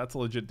deal. That's a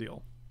legit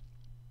deal.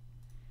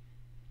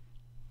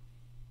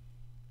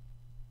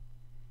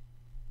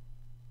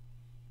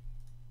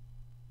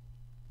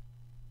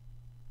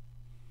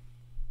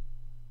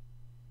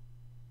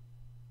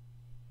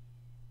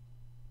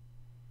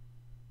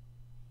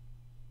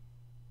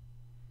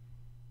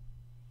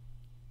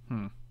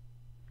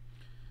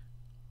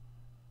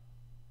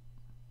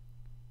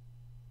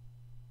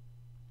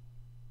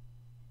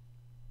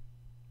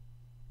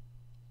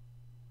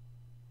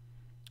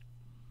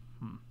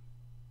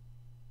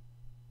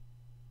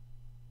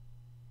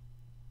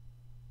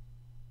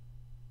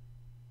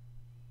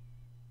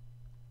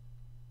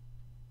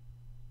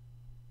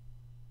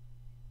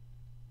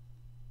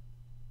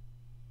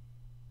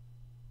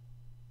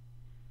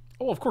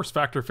 Oh, of course,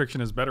 Fact or Fiction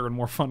is better and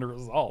more fun to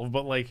resolve,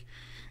 but, like,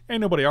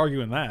 ain't nobody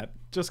arguing that.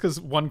 Just because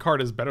one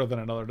card is better than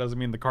another doesn't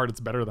mean the card it's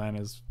better than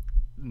is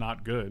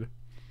not good.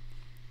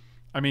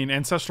 I mean,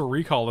 Ancestral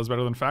Recall is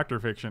better than Fact or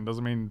Fiction.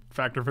 Doesn't mean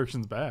Fact or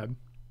Fiction's bad.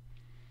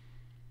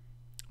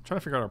 I'm trying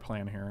to figure out our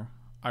plan here.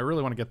 I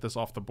really want to get this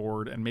off the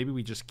board, and maybe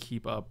we just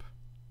keep up.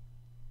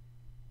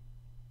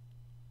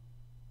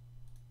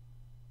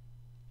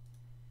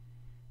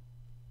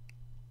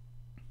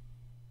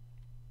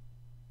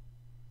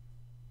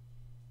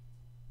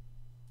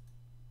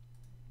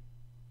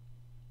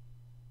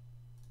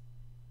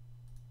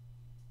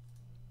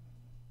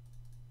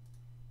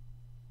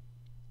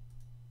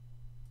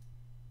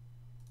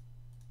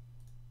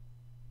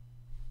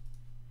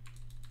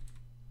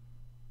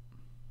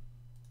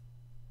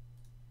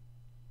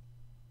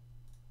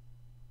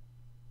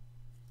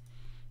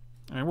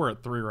 I mean, we're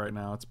at 3 right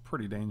now. It's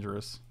pretty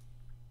dangerous.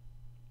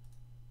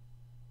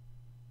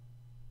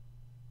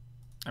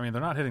 I mean,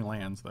 they're not hitting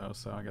lands, though,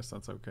 so I guess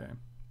that's okay.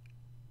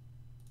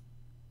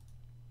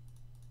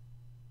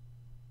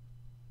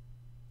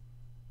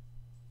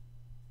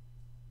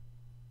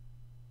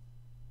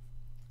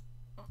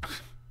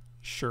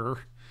 Sure.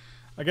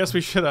 I guess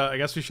we should have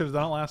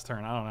done it last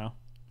turn. I don't know.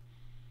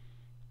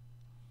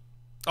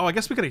 Oh, I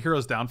guess we could have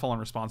Hero's Downfall in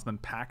response and then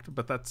Pact,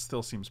 but that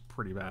still seems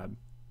pretty bad.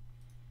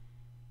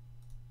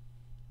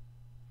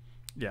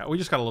 Yeah, we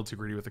just got a little too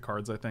greedy with the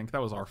cards, I think.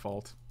 That was our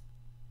fault.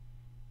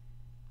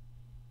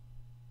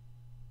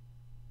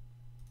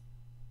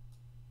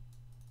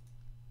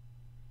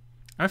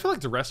 I feel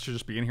like the rest should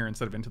just be in here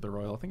instead of Into the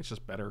Royal. I think it's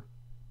just better.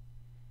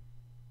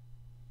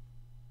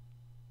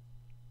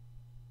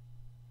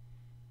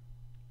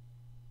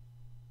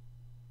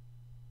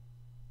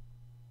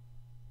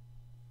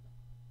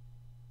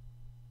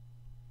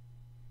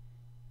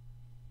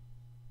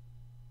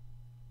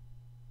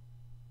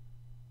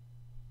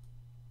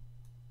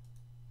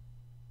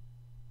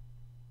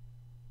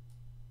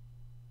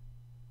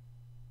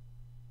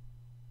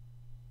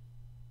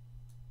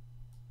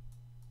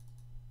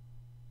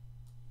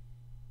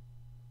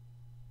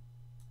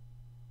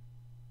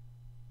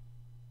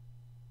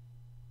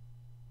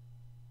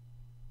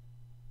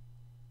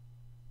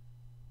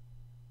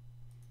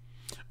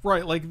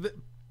 Right,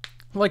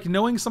 like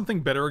knowing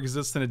something better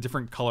exists in a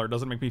different color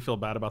doesn't make me feel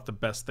bad about the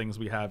best things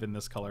we have in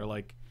this color.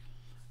 Like,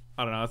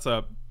 I don't know, it's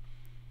a...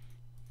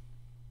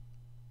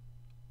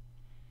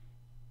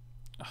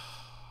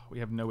 we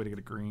have no way to get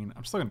a green.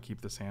 I'm still going to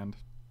keep this hand.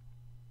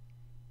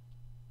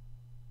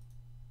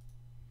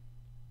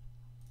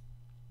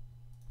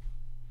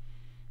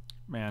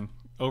 Man,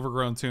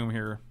 Overgrown Tomb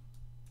here.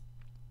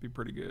 Be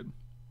pretty good.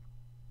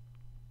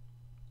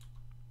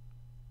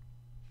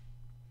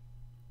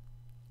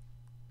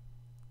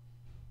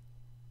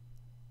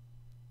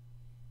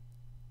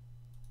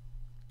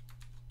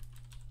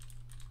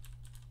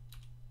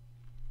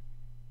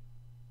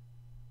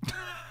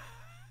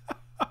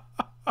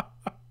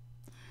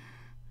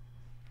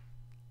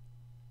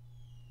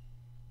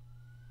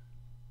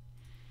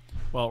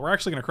 Well, we're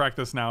actually going to crack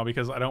this now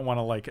because I don't want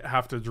to, like,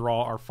 have to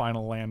draw our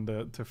final land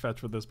to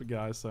fetch with this big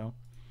guy, so.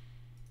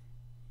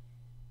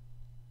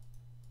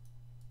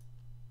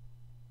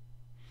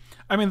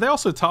 I mean, they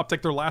also top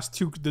deck the last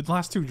two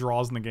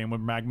draws in the game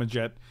with Magma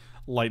Jet,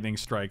 lightning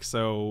strike.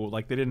 So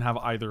like they didn't have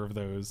either of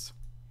those.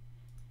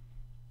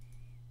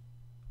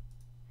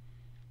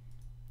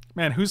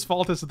 Man, whose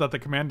fault is it that the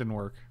command didn't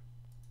work?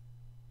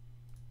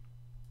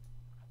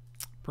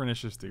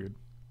 Pernicious dude.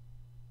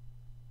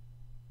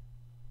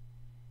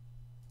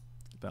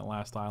 That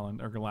last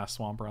island, or last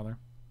swamp rather.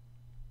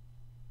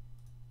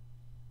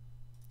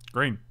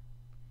 Green.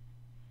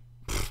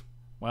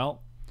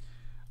 Well,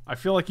 I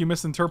feel like you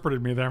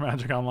misinterpreted me there,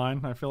 Magic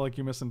Online. I feel like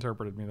you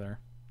misinterpreted me there.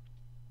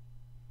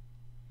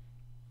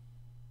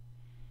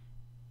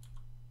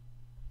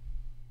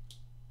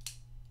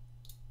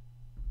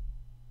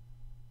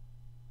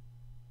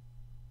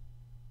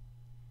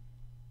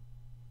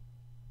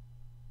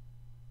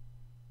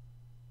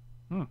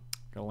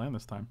 Gotta land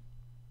this time.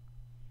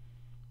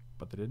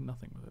 But they did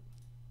nothing with it.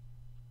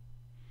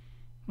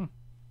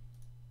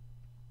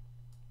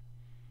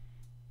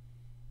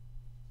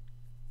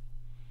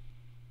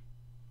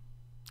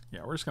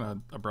 Yeah, we're just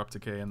gonna Abrupt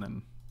Decay and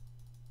then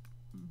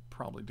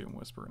probably Doom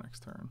Whisper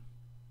next turn.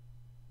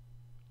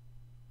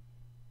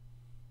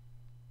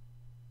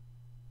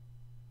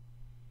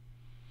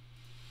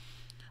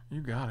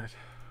 You got it.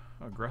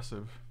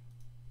 Aggressive.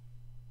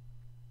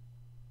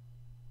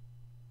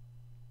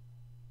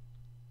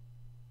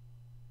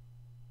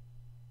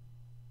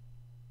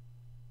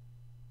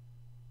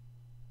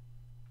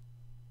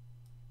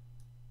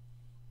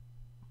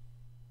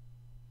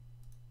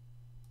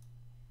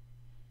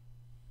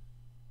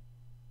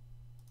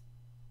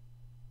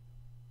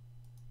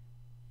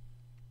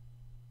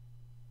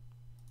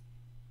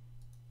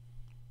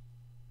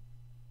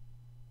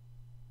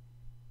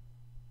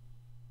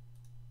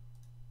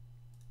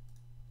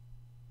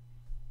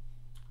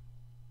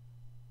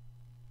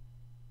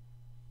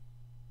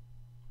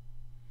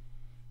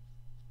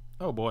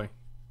 Oh boy.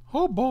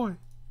 Oh boy.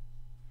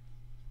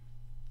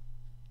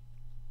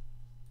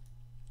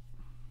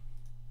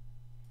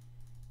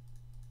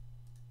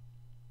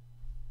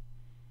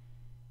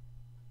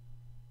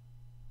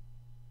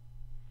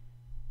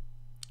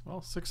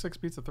 Well, 6/6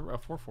 beats a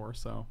 4/4,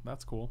 so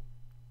that's cool.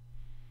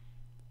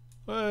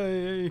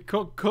 Hey,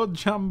 code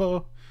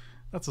Jumbo.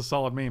 That's a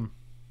solid meme.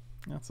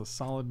 That's a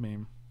solid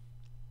meme.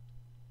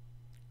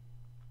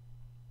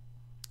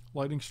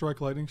 Lightning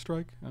strike, lightning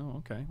strike. Oh,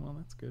 okay. Well,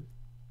 that's good.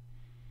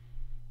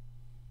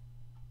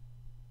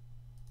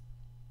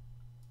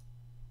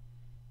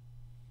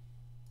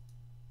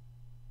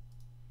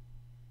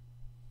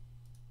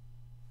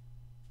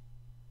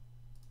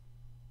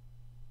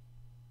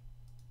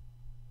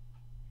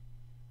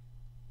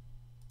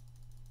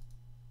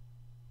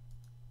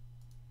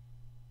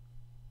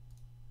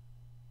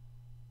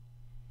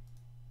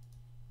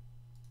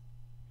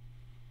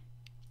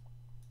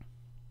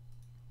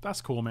 That's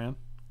cool, man.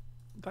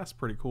 That's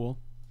pretty cool.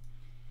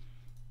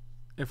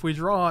 If we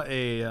draw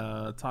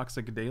a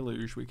Toxic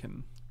Deluge, we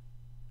can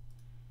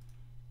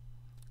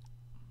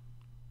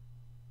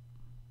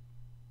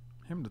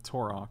him to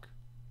Torok.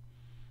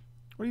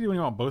 What are you doing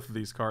on both of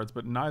these cards,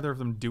 but neither of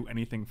them do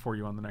anything for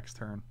you on the next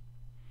turn?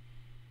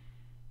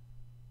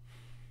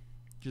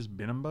 Just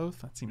bin them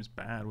both? That seems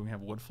bad when we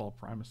have Woodfall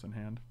Primus in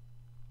hand.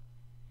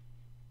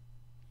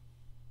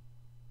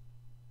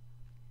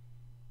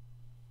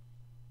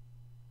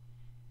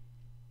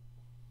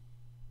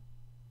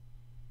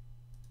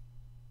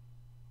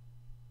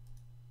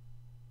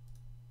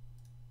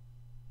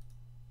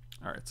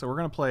 Alright, so we're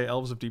going to play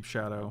Elves of Deep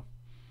Shadow,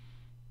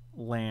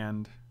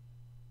 land,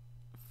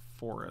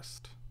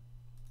 forest.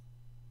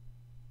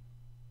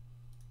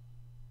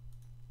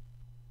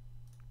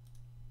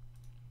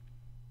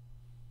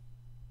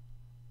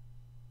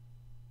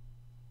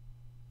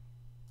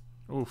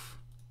 Oof.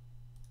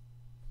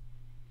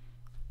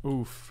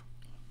 Oof.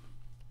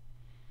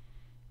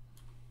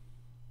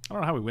 I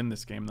don't know how we win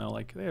this game, though.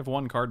 Like, they have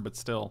one card, but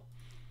still.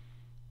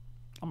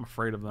 I'm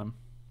afraid of them.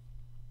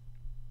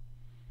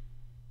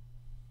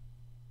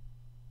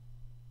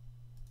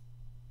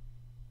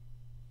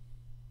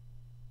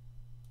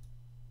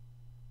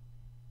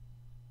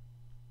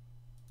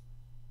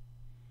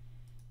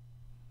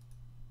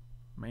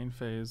 Main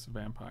phase,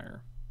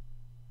 Vampire.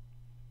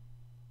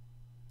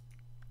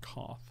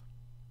 Koth.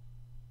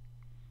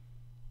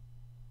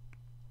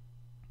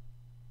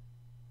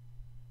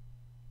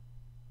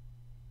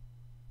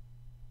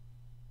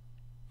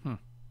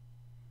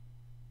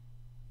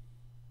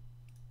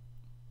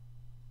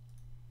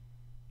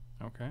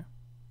 Okay.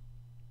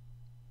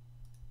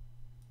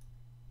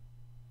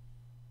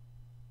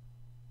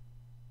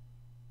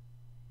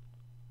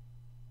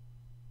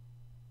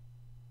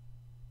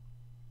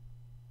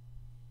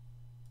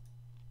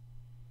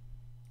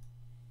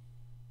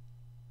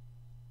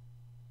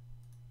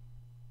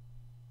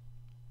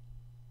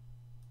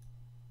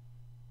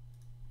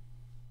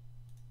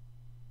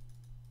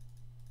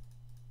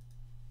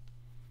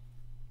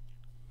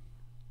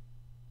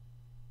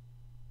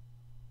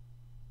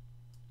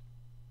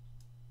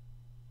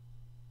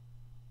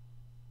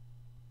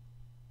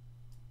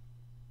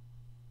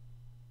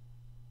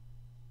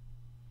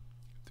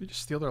 Did we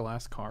just steal their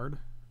last card?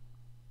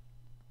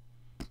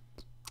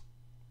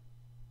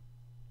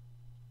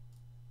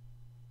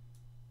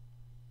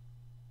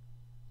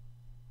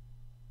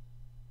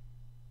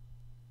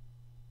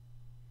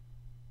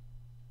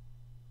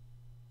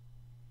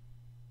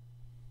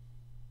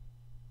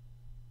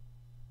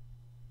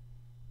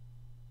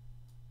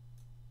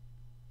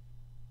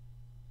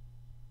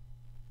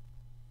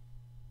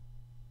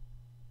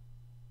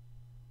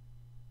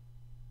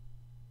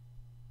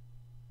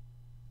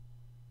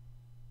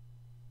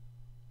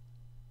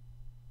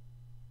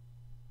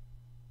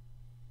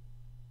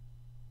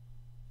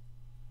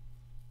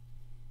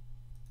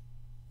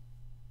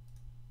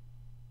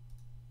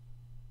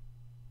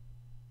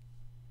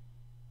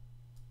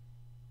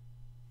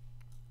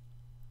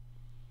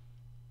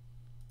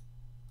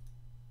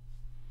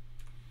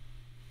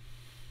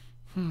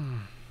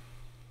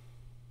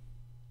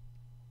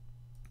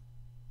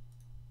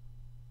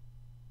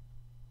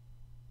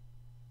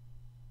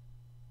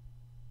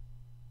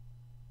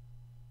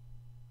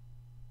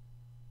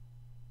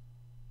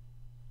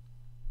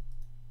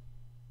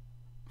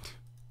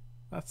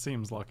 That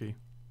seems lucky.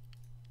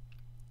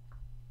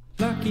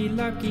 Lucky,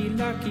 lucky,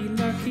 lucky,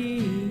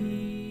 lucky.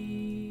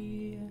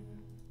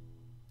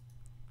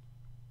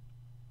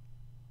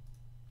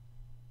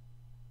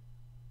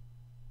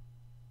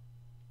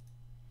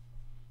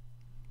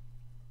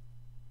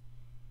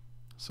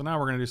 So now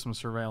we're going to do some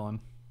surveilling.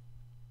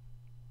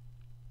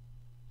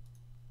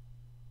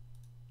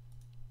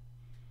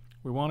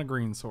 We want a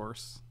green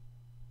source.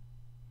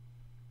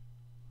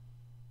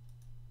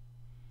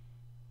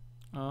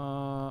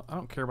 I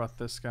don't care about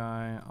this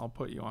guy. I'll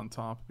put you on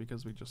top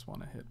because we just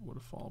want to hit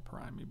Woodfall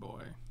Primey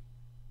boy.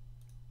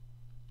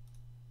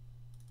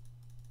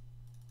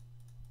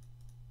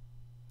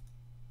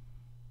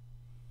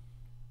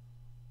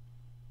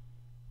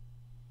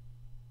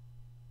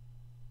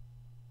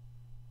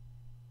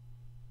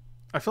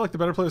 I feel like the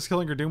better play is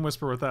killing your Doom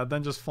Whisper with that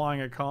than just flying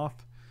at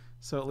Koth.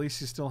 So at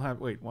least you still have...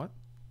 Wait, what?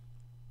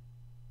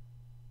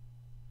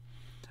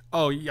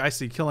 Oh, I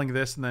see. Killing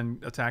this and then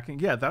attacking.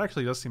 Yeah, that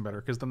actually does seem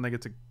better because then they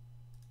get to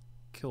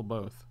kill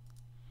both.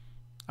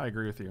 I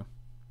agree with you.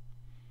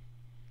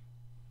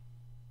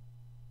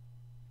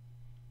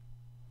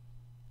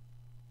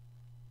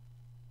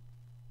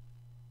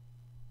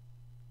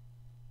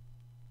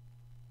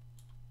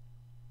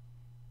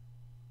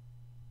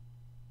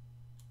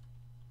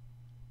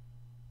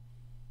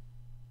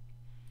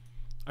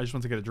 I just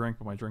went to get a drink,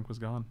 but my drink was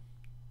gone.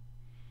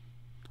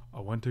 I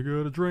went to get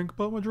a drink,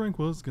 but my drink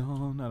was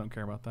gone. I don't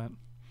care about that.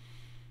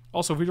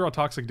 Also, if we draw a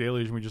Toxic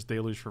Deluge and we just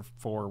Deluge for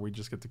 4, we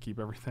just get to keep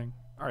everything.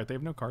 Alright, they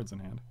have no cards in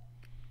hand.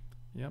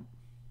 Yep.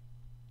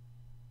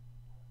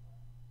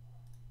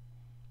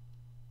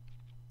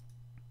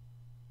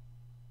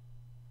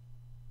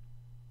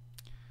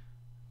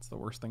 It's the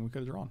worst thing we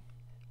could have drawn.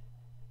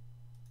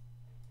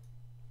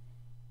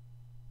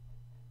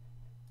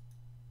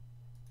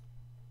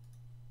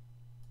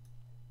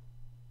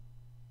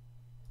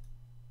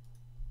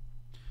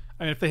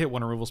 I mean, if they hit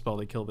one removal spell,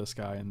 they kill this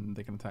guy, and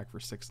they can attack for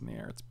 6 in the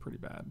air. It's pretty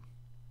bad.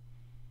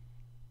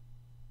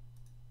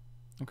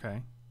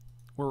 Okay,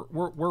 we're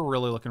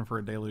really looking for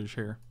a deluge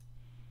here.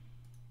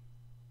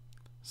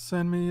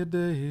 Send me a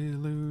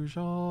deluge.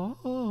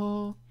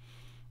 Oh.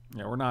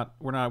 Yeah, we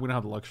don't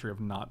have the luxury of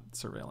not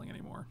surveilling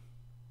anymore.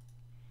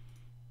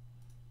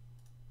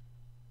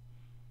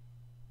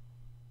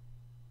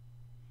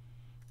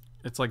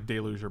 It's like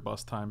deluge or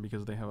bust time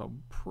because they have a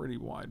pretty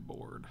wide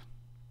board.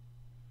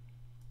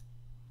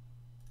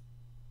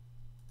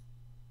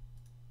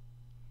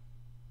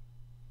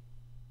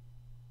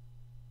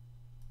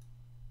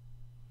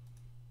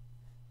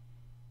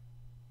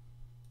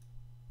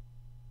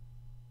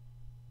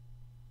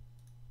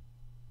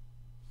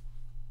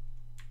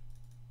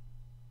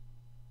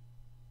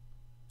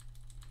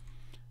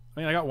 I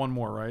mean, I got one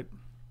more, right?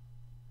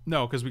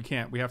 No, because we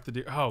can't. We have to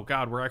do... Oh,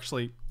 God, we're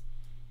actually...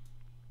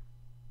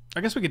 I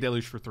guess we could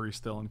deluge for 3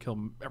 still and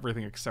kill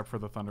everything except for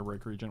the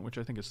Thunderbreak Regent, which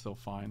I think is still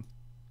fine.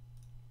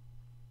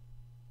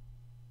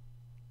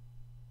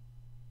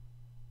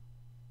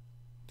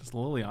 Does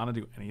Liliana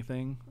do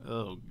anything?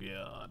 Oh,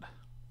 God.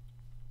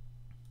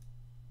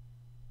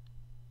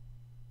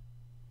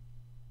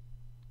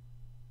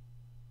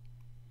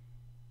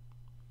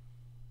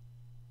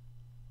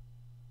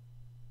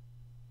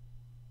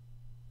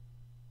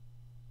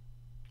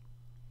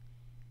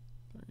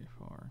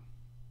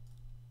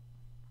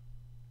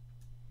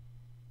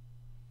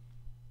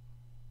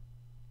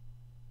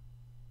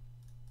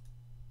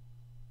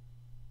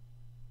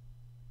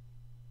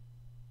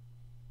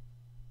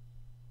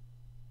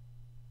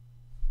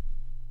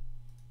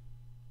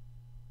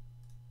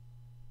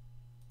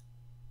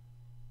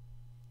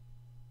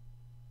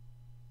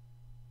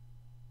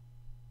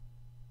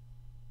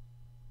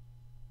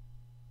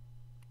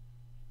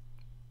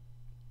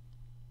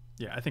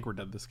 Yeah, I think we're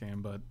dead this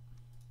game, but...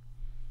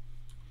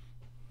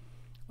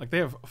 Like, they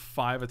have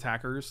 5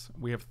 attackers.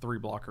 We have 3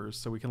 blockers,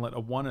 so we can let a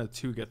 1 and a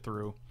 2 get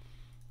through.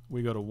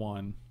 We go to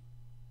 1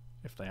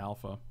 if they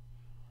alpha.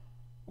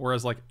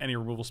 Whereas, like, any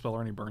removal spell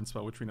or any burn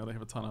spell, which we know they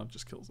have a ton of,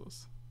 just kills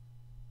us.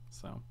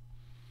 So,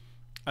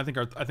 I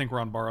think we're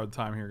on borrowed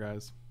time here,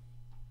 guys.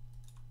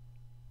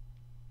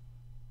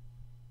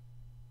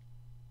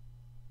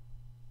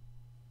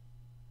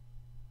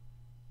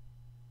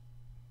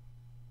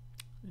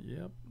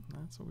 Yep,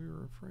 that's what we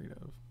were afraid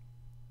of.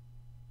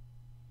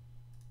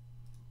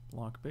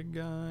 Block big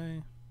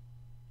guy.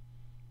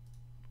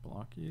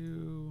 Block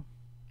you.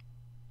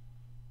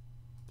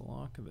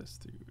 Block this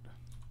dude.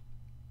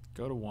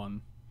 Go to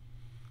 1.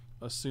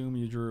 Assume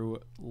you drew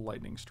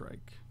Lightning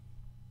Strike.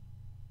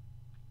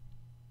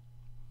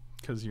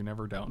 Because you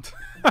never don't.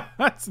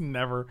 That's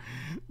never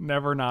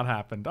not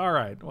happened.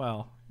 Alright,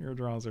 well, your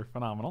draws are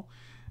phenomenal.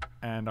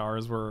 And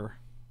ours were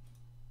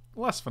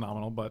less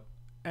phenomenal, but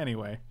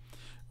anyway.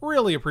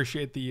 Really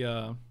appreciate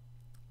the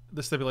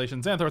the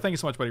stipulations. Xanthor, thank you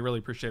so much, buddy. Really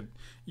appreciate it.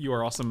 You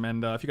are awesome.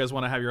 And if you guys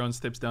want to have your own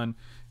stips done,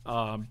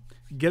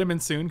 get them in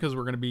soon, because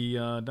we're going to be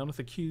done with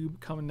the cube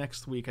coming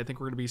next week. I think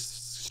we're going to be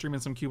streaming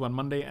some cube on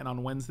Monday and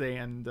on Wednesday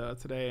and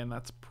today, and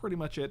that's pretty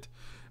much it.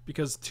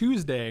 Because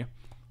Tuesday,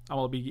 I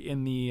will be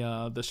in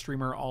the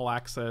streamer all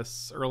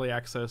access, early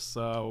access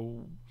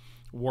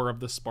War of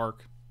the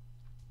Spark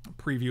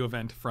preview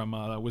event from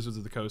Wizards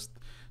of the Coast.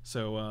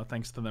 So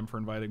thanks to them for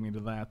inviting me to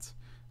that.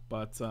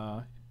 But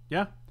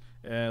yeah.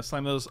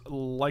 Slam those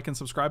like and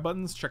subscribe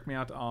buttons. Check me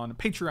out on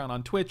Patreon,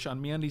 on Twitch,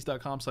 on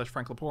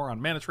meundies.com/FrankLepore,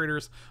 on Mana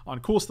Traders, on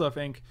Cool Stuff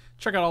Inc.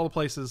 Check out all the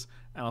places,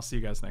 and I'll see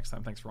you guys next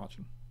time. Thanks for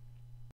watching.